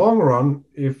 very long run,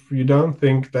 if you don't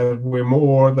think that we're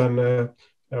more than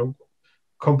a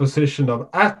composition of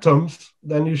atoms,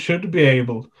 then you should be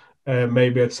able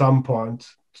maybe at some point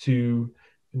to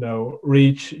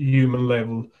reach human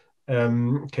level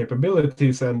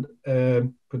capabilities and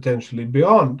potentially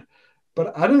beyond.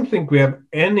 But I don't think we have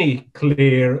any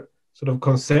clear sort of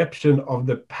conception of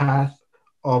the path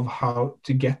of how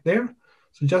to get there.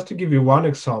 So just to give you one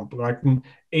example, like in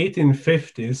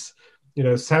 1850s,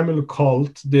 Samuel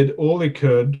Colt did all he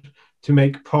could to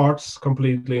make parts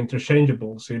completely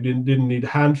interchangeable. So you didn't need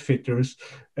hand fitters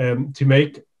to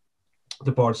make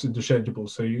the parts interchangeable.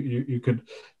 So you could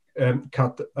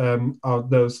cut out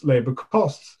those labor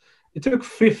costs. It took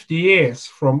 50 years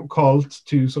from Colt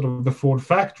to sort of the Ford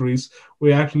factories.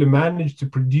 We actually managed to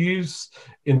produce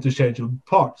interchangeable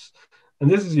parts.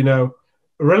 And this is, a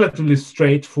relatively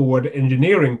straightforward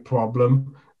engineering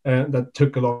problem that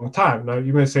took a long time. Now,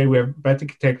 you may say we have better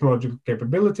technological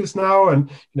capabilities now, and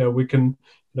we can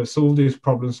solve these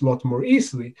problems a lot more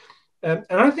easily. And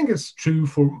I think it's true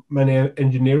for many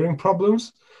engineering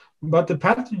problems. But the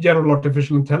path to general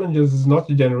artificial intelligence is not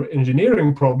a general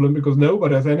engineering problem, because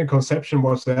nobody has any conception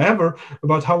whatsoever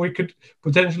about how we could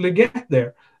potentially get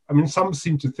there. I mean, some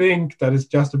seem to think that it's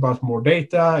just about more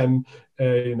data and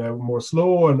more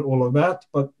slow and all of that,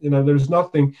 but there's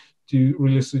nothing to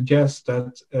really suggest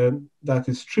that that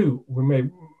is true. We may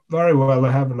very well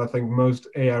have, and I think most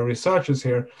AI researchers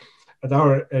here at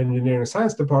our engineering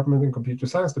science department and computer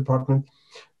science department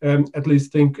at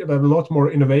least think that a lot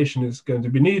more innovation is going to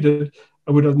be needed,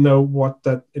 and we don't know what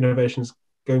that innovation is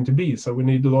going to be. So we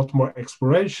need a lot more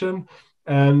exploration,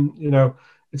 and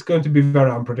it's going to be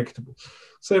very unpredictable.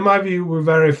 So in my view, we're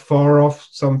very far off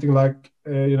something like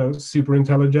super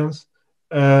intelligence.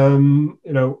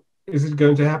 Is it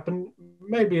going to happen?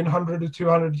 Maybe in 100 or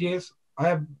 200 years. I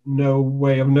have no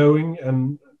way of knowing,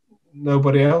 and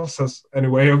nobody else has any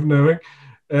way of knowing.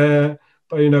 But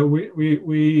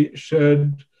we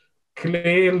should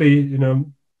clearly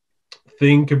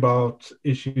think about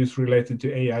issues related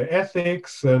to AI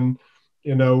ethics, and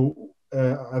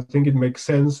I think it makes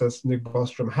sense, as Nick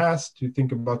Bostrom has, to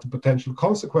think about the potential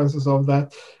consequences of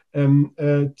that,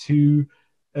 to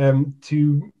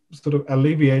sort of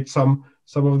alleviate some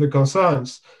of the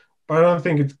concerns. But I don't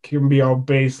think it can be our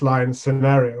baseline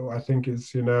scenario. I think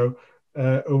it's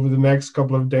over the next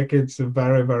couple of decades a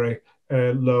very, very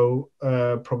low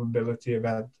probability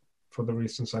event for the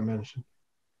reasons I mentioned.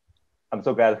 I'm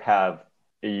so glad to have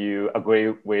you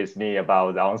agree with me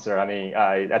about the answer. I mean,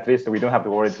 at least we don't have to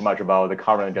worry too much about the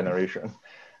current generation.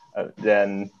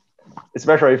 Then,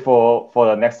 especially for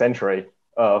the next century,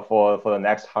 for the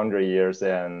next 100 years,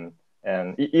 and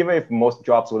even if most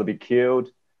jobs will be killed,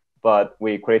 but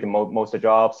we create most of the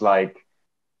jobs, like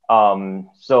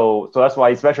so that's why,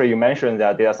 especially you mentioned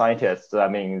that data scientists, I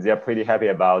mean, they're pretty happy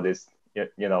about this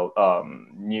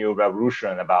new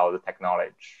revolution about the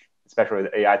technology, especially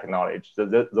the AI technology. So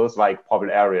those like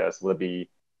popular areas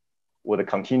would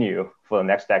continue for the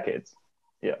next decades.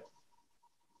 Yeah.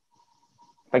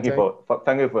 Thank you for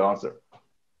the answer.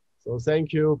 So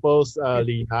thank you both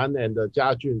Li Han and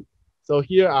Jia Jun. So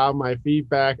here are my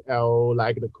feedback,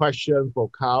 like the question for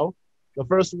Carl. The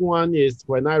first one is,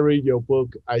 when I read your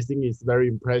book, I think it's very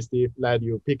impressive that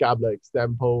you pick up the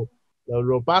example, the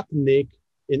robotnik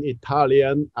in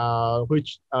Italian,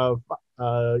 which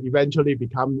eventually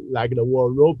become like the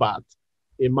word robot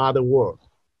in modern world.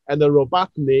 And the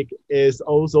robotnik is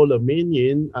also the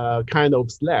meaning kind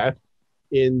of slave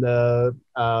in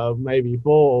maybe 400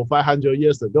 or 500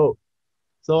 years ago.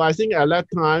 So I think at that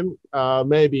time,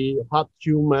 maybe part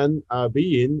human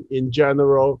being in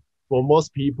general, for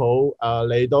most people,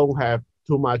 they don't have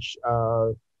too much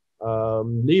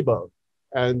labor.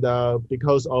 And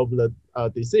because of the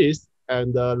disease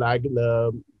and like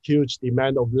the huge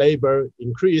demand of labor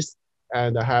increase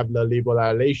and have the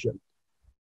liberalization.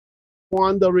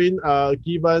 Wondering,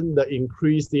 given the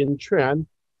increasing trend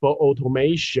for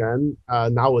automation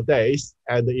nowadays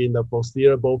and in the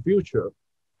foreseeable future,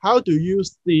 how do you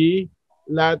see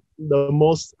that the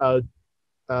most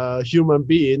human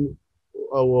being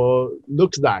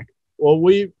looks like? Will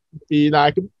we be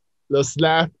like the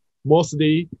slave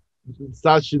mostly,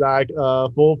 such like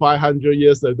 400-500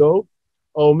 years ago,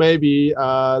 or maybe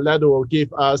that will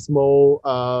give us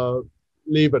more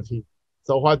liberty?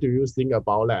 So what do you think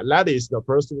about that? That is the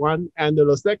first one. And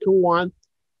the second one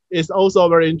is also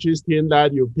very interesting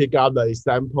that you pick up the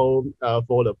example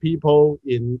for the people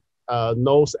in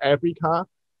North Africa.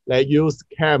 They use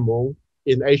camel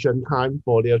in ancient time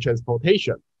for their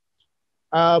transportation.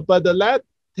 But that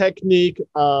technique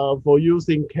for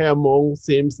using camel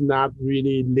seems not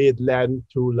really lead them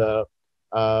to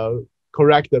the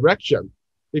correct direction,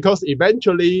 because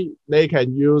eventually they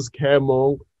can use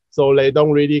camel, so they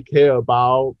don't really care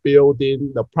about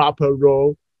building the proper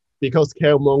road, because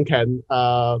camel can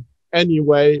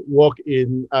anyway walk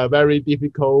in a very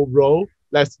difficult road.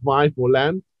 That's fine for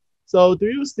them. So do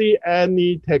you see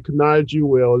any technology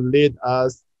will lead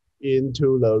us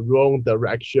into the wrong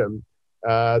direction?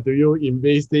 Do you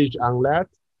envisage on that?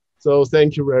 So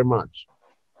thank you very much.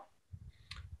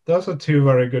 Those are two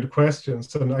very good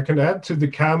questions. And I can add to the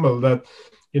camel that,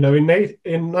 in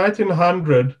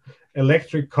 1900,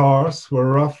 electric cars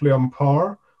were roughly on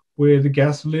par with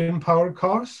gasoline-powered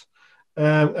cars.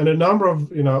 And a number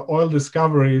of oil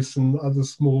discoveries and other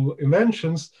small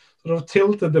inventions sort of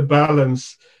tilted the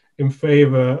balance in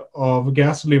favor of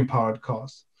gasoline-powered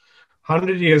cars.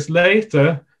 100 years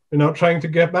later, we're now trying to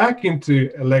get back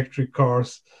into electric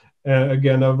cars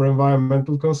again over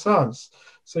environmental concerns.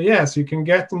 So yes, you can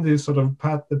get in these sort of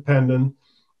path-dependent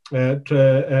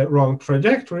wrong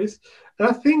trajectories. And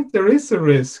I think there is a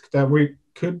risk that we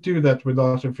could do that with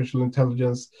artificial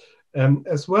intelligence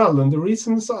as well. And the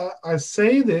reasons I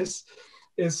say this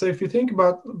is, so if you think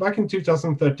about back in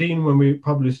 2013 when we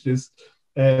published this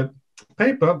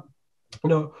paper,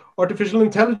 artificial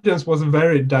intelligence was a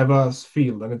very diverse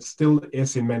field, and it still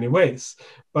is in many ways.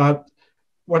 But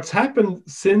what's happened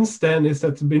since then is that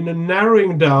there's been a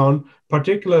narrowing down,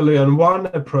 particularly on one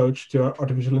approach to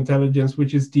artificial intelligence,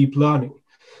 which is deep learning.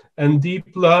 And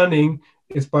deep learning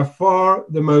is by far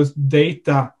the most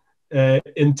data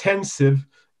intensive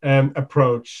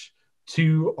approach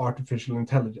to artificial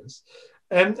intelligence.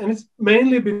 And it's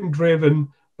mainly been driven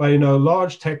by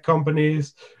large tech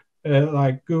companies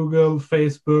like Google,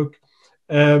 Facebook.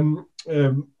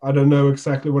 I don't know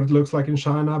exactly what it looks like in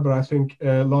China, but I think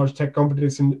large tech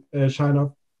companies in China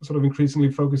are sort of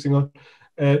increasingly focusing on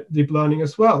deep learning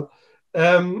as well.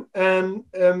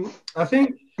 I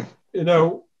think,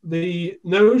 the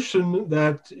notion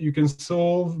that you can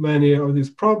solve many of these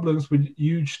problems with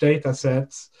huge data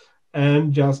sets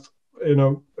and just,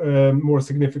 more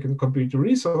significant computer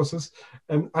resources,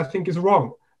 I think is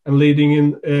wrong and leading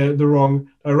in the wrong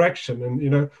direction.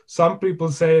 And, some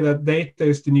people say that data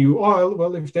is the new oil.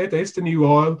 Well, if data is the new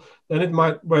oil, then it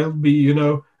might well be,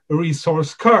 a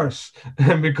resource curse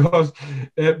because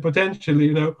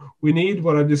potentially, we need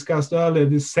what I discussed earlier,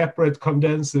 this separate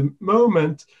condenser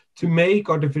moment to make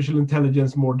artificial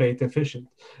intelligence more data efficient.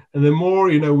 And the more,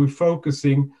 we're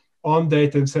focusing on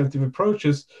data incentive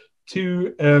approaches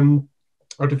to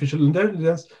artificial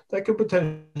intelligence, that can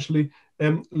potentially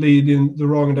lead in the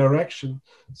wrong direction.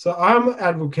 So I'm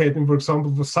advocating, for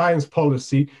example, for science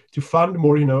policy to fund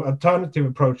more, alternative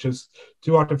approaches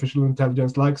to artificial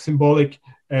intelligence, like symbolic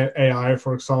AI,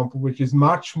 for example, which is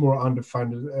much more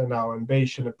underfunded now, and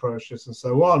Bayesian approaches and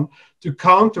so on, to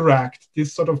counteract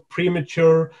this sort of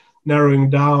premature narrowing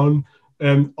down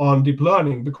on deep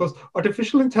learning, because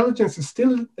artificial intelligence is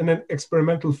still in an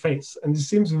experimental phase, and it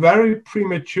seems very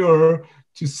premature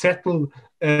to settle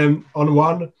on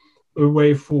one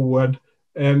way forward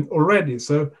already.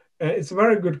 So it's a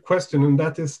very good question, and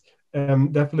that is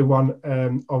definitely one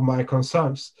of my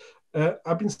concerns.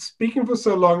 I've been speaking for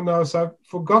so long now, so I've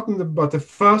forgotten about the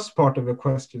first part of the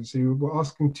question. So you were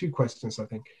asking two questions, I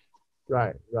think.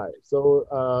 Right. So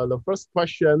the first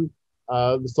question,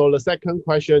 so the second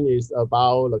question is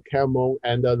about the camel,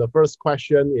 and the first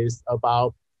question is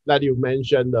about that you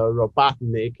mentioned the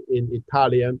Robotnik in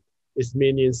Italian is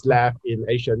meaning slave in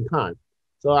ancient time.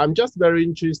 So I'm just very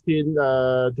interested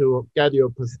to get your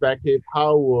perspective.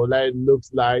 How will that look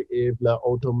like if the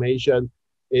automation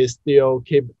is still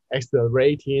keep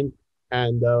accelerating,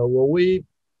 and will we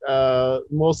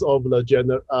most of the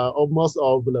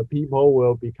people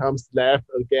will become slave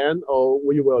again, or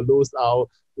we will lose our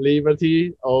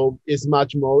liberty, or is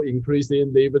much more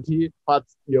increasing liberty?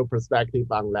 What's your perspective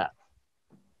on that?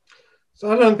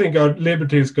 So I don't think our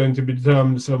liberty is going to be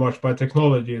determined so much by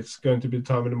technology. It's going to be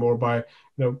determined more by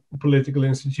political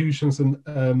institutions and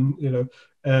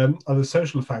other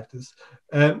social factors.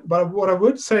 But what I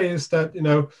would say is that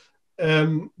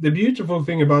the beautiful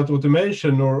thing about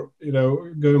automation, or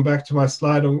going back to my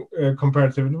slide on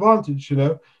comparative advantage,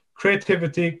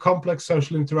 creativity, complex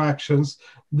social interactions,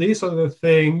 these are the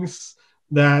things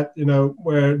that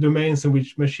where domains in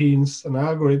which machines and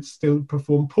algorithms still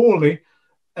perform poorly.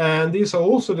 And these are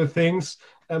also the things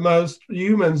most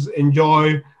humans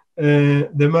enjoy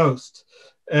the most.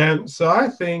 And so I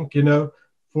think,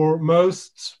 for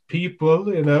most people,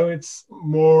 it's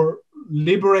more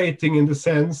liberating in the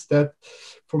sense that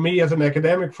for me as an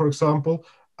academic, for example,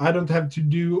 I don't have to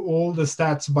do all the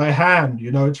stats by hand.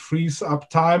 It frees up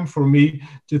time for me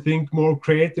to think more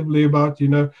creatively about,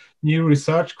 new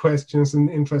research questions and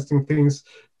interesting things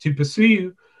to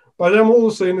pursue. But I'm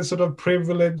also in a sort of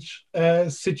privileged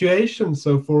situation.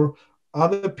 So for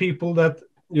other people that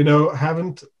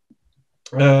haven't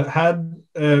had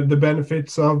the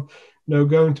benefits of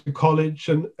going to college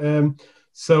and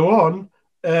so on,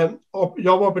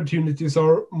 job opportunities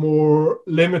are more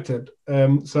limited.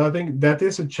 So I think that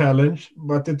is a challenge.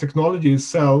 But the technology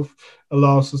itself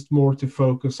allows us more to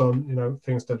focus on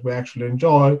things that we actually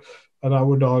enjoy. And I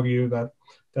would argue that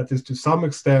that is to some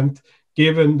extent,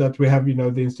 given that we have,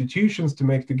 the institutions to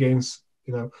make the gains,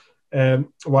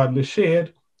 widely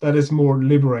shared, that is more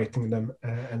liberating than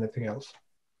anything else.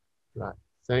 Right.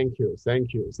 Thank you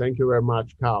very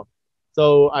much, Carl.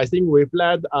 So I think with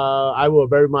that, I would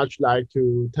very much like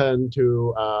to turn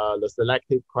to the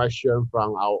selected question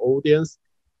from our audience.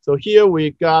 So here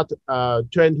we got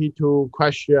 22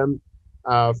 questions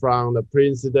from the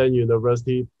Princeton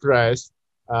University Press.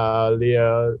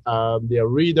 Their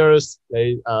readers,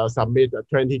 they submit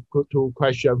 22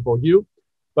 questions for you.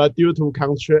 but due to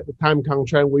time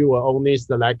constraint, we will only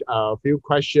select a few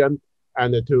questions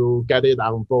and to get it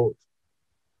on board.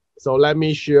 So let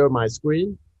me share my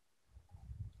screen.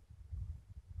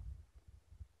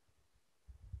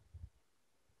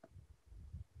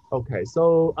 Okay,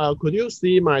 so could you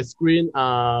see my screen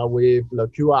with the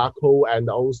QR code and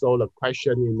also the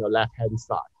question in the left-hand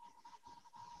side?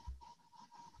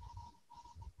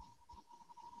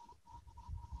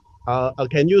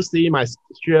 Can you see my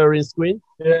sharing screen?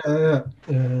 Yeah.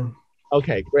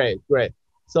 Okay, great.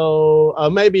 So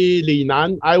maybe Li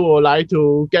Nan, I would like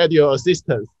to get your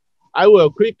assistance. I will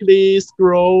quickly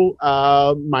scroll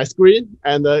my screen,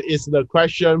 and it's the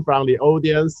question from the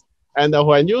audience. And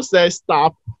when you say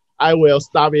stop, I will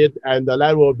stop it, and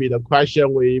that will be the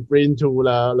question we bring to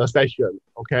the session.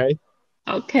 Okay.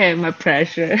 Okay, my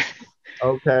pleasure.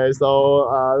 Okay,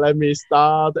 so let me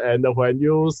start, and when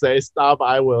you say stop,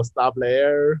 I will stop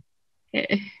there.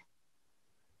 Okay.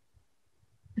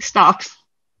 Stop.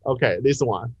 Okay, this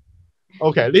one.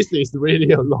 Okay, this is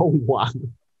really a long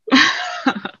one.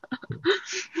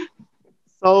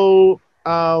 So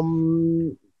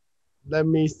let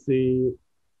me see.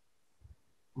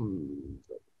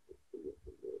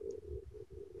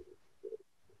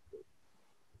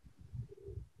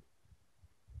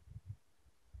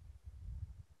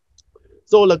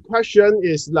 So the question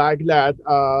is like that.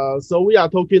 So we are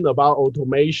talking about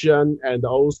automation and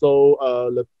also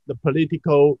the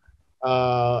political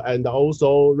and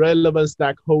also relevant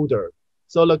stakeholder.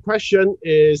 So the question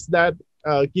is that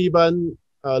given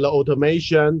the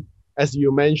automation, as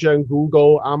you mentioned,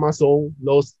 Google, Amazon,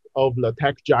 those of the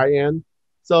tech giant.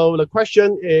 So the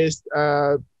question is,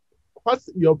 what's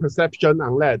your perception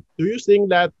on that? Do you think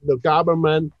that the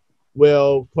government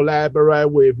will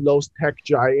collaborate with those tech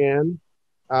giants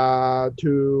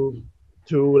to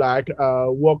like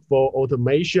work for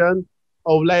automation,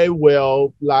 or they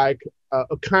will like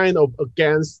a kind of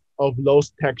against of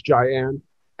those tech giants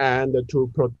and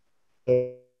to protect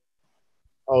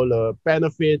all the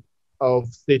benefit of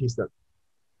citizens?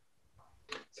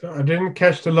 So I didn't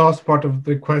catch the last part of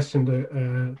the question.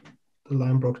 The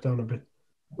line broke down a bit.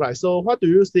 Right. So what do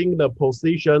you think the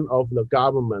position of the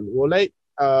government? Will they,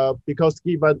 because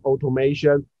given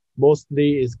automation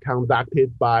mostly is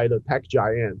conducted by the tech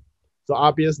giant. So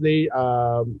obviously,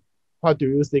 what do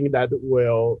you think that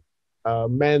will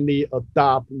mainly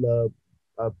adopt the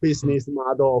business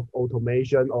model of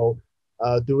automation, or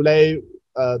do they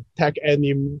take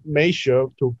any measure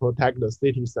to protect the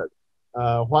citizen?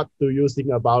 What do you think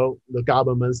about the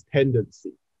government's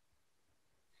tendency?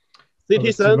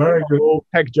 Citizen or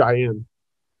tech giant?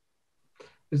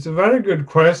 It's a very good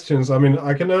question. I mean,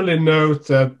 I can only note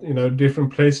that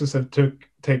different places have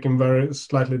taken very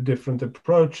slightly different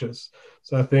approaches.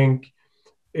 So I think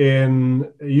in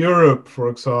Europe, for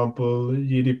example,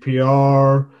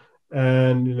 GDPR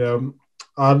and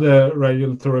other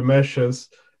regulatory measures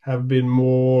have been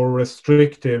more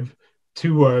restrictive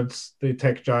towards the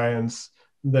tech giants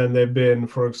than they've been,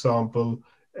 for example,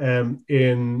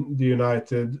 in the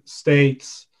United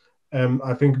States.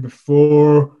 I think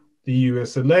before the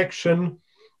US election,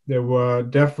 there were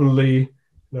definitely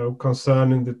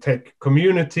concern in the tech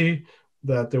community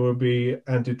that there will be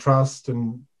antitrust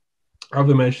and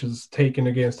other measures taken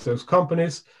against those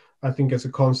companies. I think as a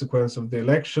consequence of the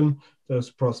election, those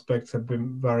prospects have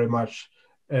been very much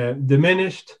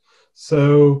diminished.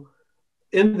 So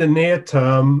in the near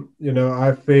term,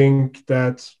 I think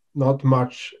that not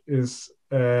much is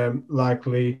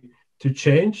likely to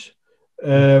change.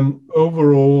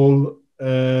 Overall,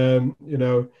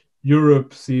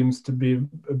 Europe seems to be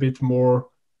a bit more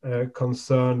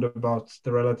concerned about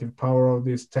the relative power of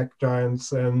these tech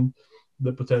giants and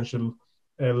the potential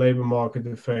labor market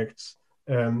effects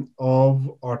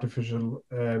of artificial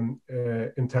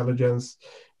intelligence.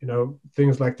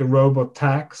 Things like the robot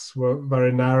tax were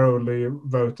very narrowly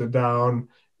voted down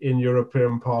in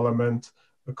European Parliament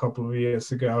a couple of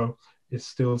years ago. It's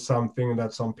still something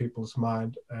that's on people's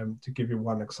mind, to give you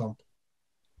one example.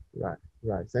 Right.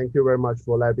 Thank you very much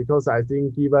for that, because I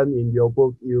think even in your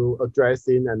book, you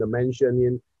addressing and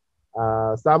mentioning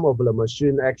some of the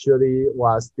machine actually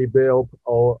was developed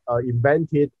or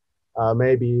invented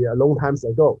maybe a long time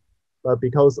ago. But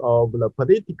because of the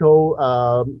political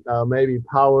maybe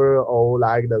power or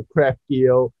like the craft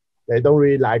deal, they don't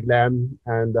really like them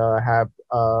and have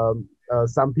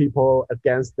some people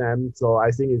against them. So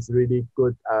I think it's really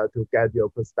good to get your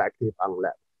perspective on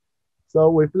that. So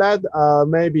with that,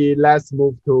 maybe let's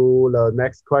move to the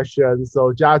next question.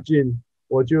 So Jiajun,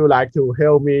 would you like to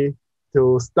help me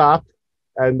to stop?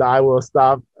 And I will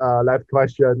stop that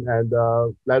question, and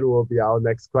that will be our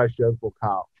next question for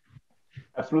Carl.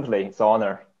 Absolutely, it's an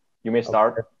honor. You may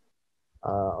start.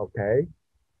 Okay.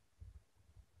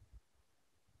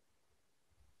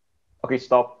 Okay,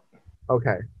 stop.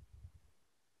 Okay.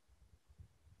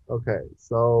 Okay.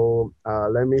 So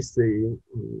let me see.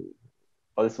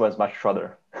 Oh, this one's much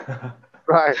shorter.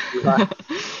 Right. Right.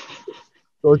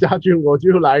 So Jiajun, would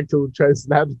you like to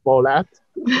translate for that?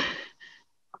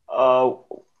 Uh,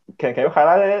 can you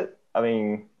highlight it? I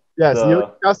mean, Yes, you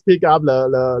just pick up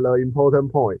the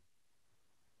important point.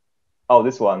 Oh,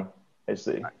 this one. I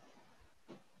see.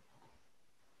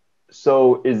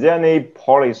 So is there any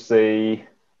policy?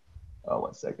 Oh,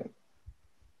 1 second.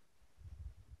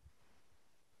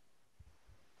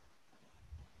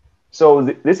 So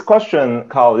this question,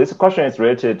 Carl, this question is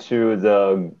related to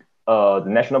the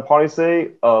national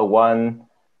policy. One,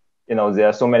 there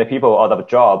are so many people out of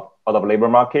job, out of labor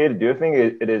market. Do you think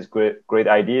it is great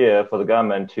idea for the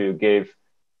government to give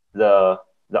the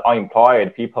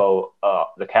unemployed people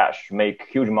the cash, make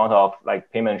huge amount of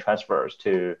like payment transfers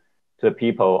to the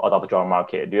people out of the job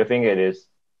market? Do you think it is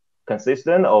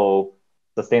consistent or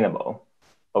sustainable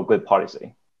or good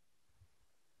policy?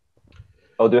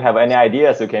 Or do you have any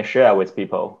ideas you can share with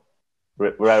people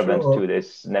relevant to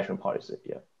this national policy?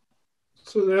 Yeah.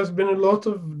 So there's been a lot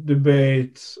of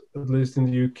debate, at least in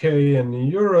the UK and in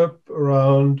Europe,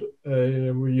 around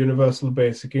universal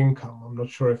basic income. I'm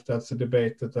not sure if that's a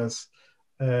debate that has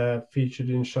featured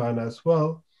in China as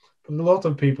well. But a lot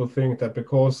of people think that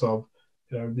because of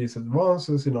these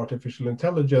advances in artificial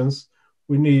intelligence,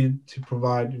 we need to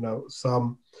provide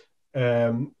some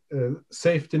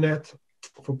safety net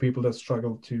for people that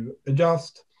struggle to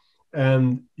adjust,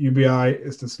 and UBI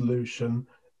is the solution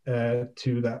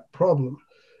to that problem.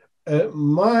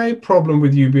 My problem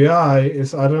with UBI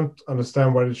is I don't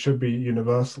understand why it should be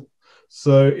universal.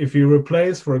 So if you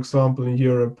replace, for example, in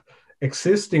Europe,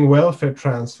 existing welfare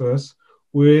transfers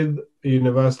with a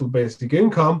universal basic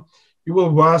income, you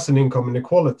will worsen income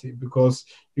inequality because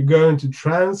you're going to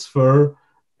transfer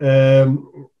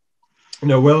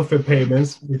welfare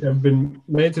payments which have been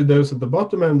made to those at the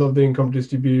bottom end of the income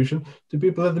distribution to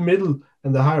people at the middle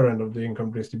and the higher end of the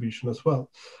income distribution as well.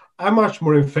 I'm much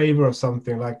more in favor of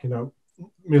something like,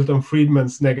 Milton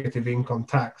Friedman's negative income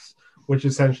tax, which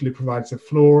essentially provides a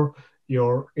floor.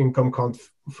 Your income can't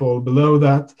fall below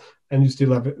that, and you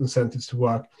still have incentives to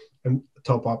work and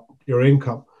top up your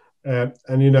income.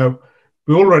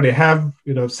 We already have,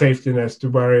 safety nets to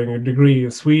varying degree.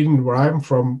 In Sweden, where I'm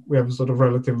from, we have a sort of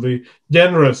relatively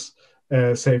generous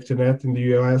safety net. In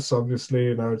the US, obviously,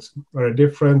 it's very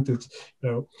different. It's,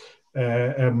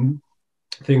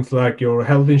 things like your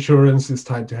health insurance is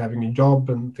tied to having a job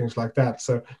and things like that.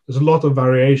 So there's a lot of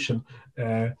variation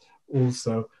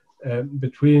also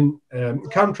between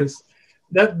countries.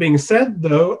 That being said,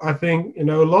 though, I think a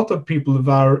lot of people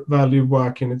value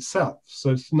work in itself. So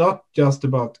it's not just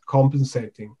about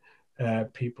compensating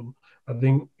people. I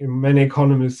think many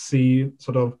economists see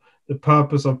sort of the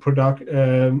purpose of production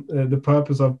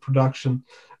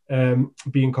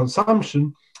being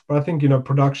consumption. But I think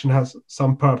production has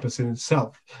some purpose in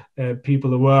itself.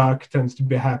 People who work tends to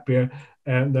be happier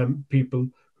than people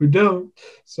who don't.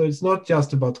 So it's not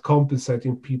just about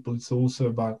compensating people, it's also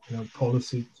about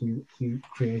policy to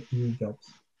create new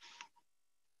jobs.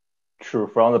 True.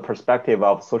 From the perspective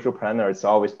of social planner, it's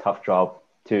always a tough job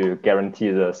to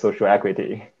guarantee the social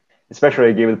equity,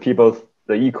 especially give people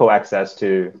the equal access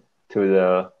to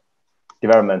the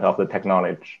development of the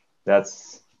technology.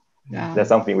 That's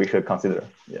something we should consider.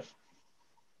 Yeah.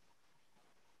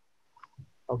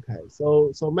 Okay.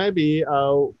 So maybe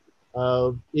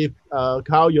if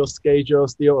Carl, your schedule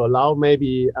still allow,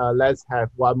 maybe let's have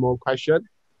one more question.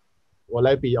 Will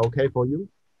that be okay for you?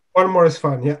 One more is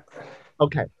fine. Yeah.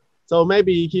 Okay. So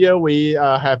maybe here we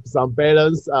have some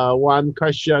balance. One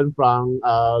question from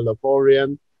the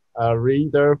foreign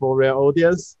reader, foreign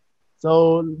audience.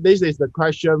 So this is the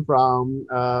question from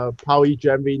Paui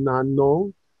Genvi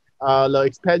Nano. The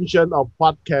expansion of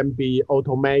what can be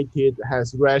automated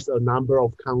has raised a number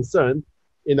of concerns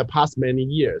in the past many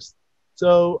years.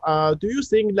 So do you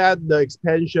think that the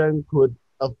expansion could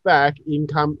affect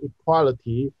income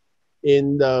equality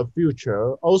in the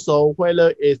future? Also,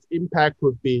 whether its impact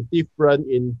could be different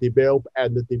in developed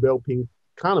and the developing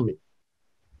economy?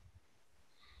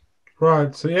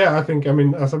 Right. So yeah, I think,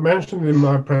 as I mentioned in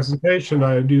my presentation,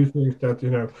 I do think that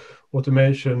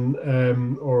automation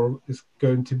is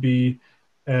going to be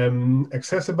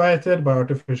exacerbated by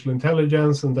artificial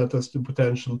intelligence, and that has the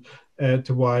potential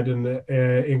to widen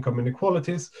income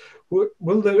inequalities.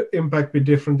 Will the impact be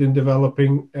different in developed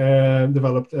and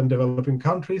developing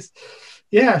countries?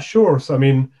 Yeah, sure. So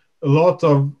a lot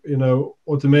of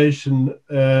automation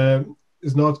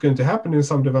is not going to happen in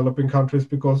some developing countries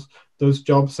because those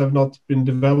jobs have not been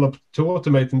developed to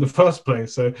automate in the first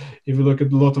place. So if you look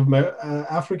at a lot of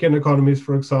African economies,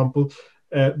 for example,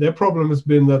 their problem has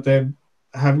been that they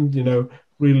haven't,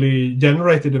 really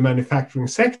generated a manufacturing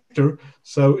sector.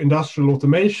 So industrial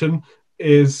automation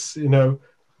is,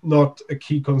 not a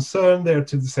key concern there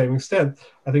to the same extent.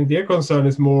 I think their concern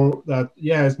is more that,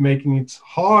 it's making it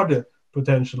harder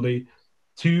potentially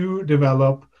to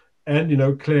develop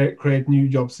and create new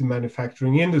jobs in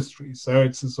manufacturing industry. So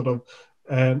it's a sort of,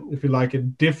 if you like, a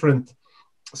different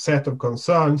set of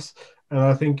concerns. And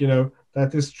I think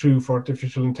that is true for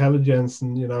artificial intelligence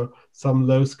and some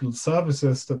low-skilled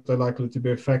services that are likely to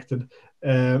be affected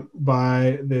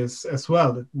by this as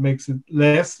well. It makes it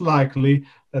less likely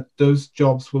that those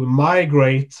jobs will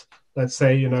migrate. Let's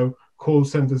say call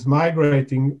centers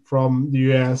migrating from the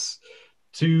US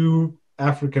to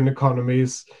African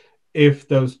economies if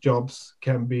those jobs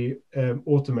can be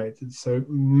automated. So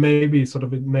maybe sort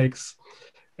of it makes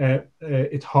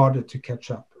it harder to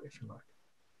catch up, if you like.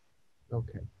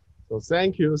 Okay. So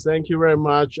thank you very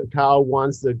much, Carl,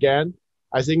 once again.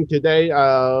 I think today,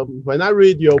 when I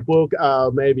read your book,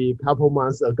 maybe a couple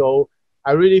months ago,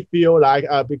 I really feel like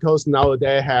because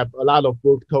nowadays I have a lot of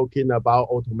books talking about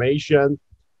automation,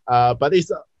 but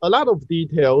it's a lot of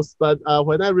details. But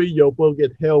when I read your book,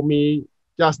 it helped me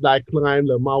just like climb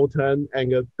the mountain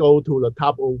and go to the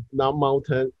top of the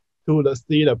mountain to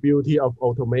see the beauty of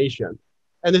automation.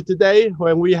 And today,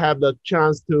 when we have the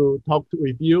chance to talk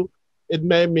with you, it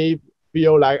made me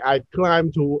feel like I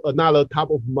climbed to another top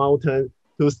of mountain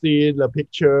to see the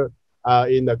picture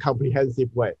in a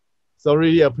comprehensive way. So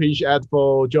really appreciate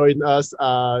for joining us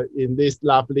in this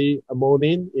lovely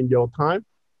morning in your time.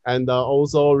 And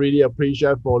also really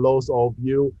appreciate for those of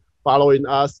you following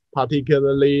us,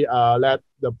 particularly let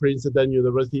the Princeton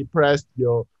University Press,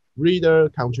 your reader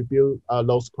contribute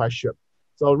those questions.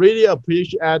 So really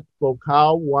appreciate for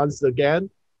Carl once again,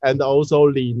 and also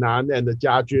Li Nan and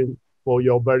Jia Jun for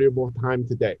your valuable time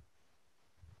today.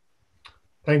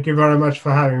 Thank you very much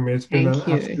for having me. It's been an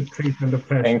absolute treat and a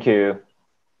pleasure. Thank you.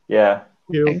 Yeah.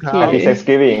 Thank you. Happy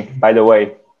Thanksgiving, by the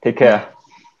way. Take care.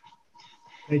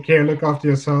 Take care. Look after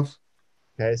yourselves.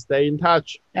 Okay, stay in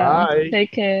touch. Bye.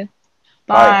 Take care.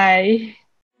 Bye. Bye.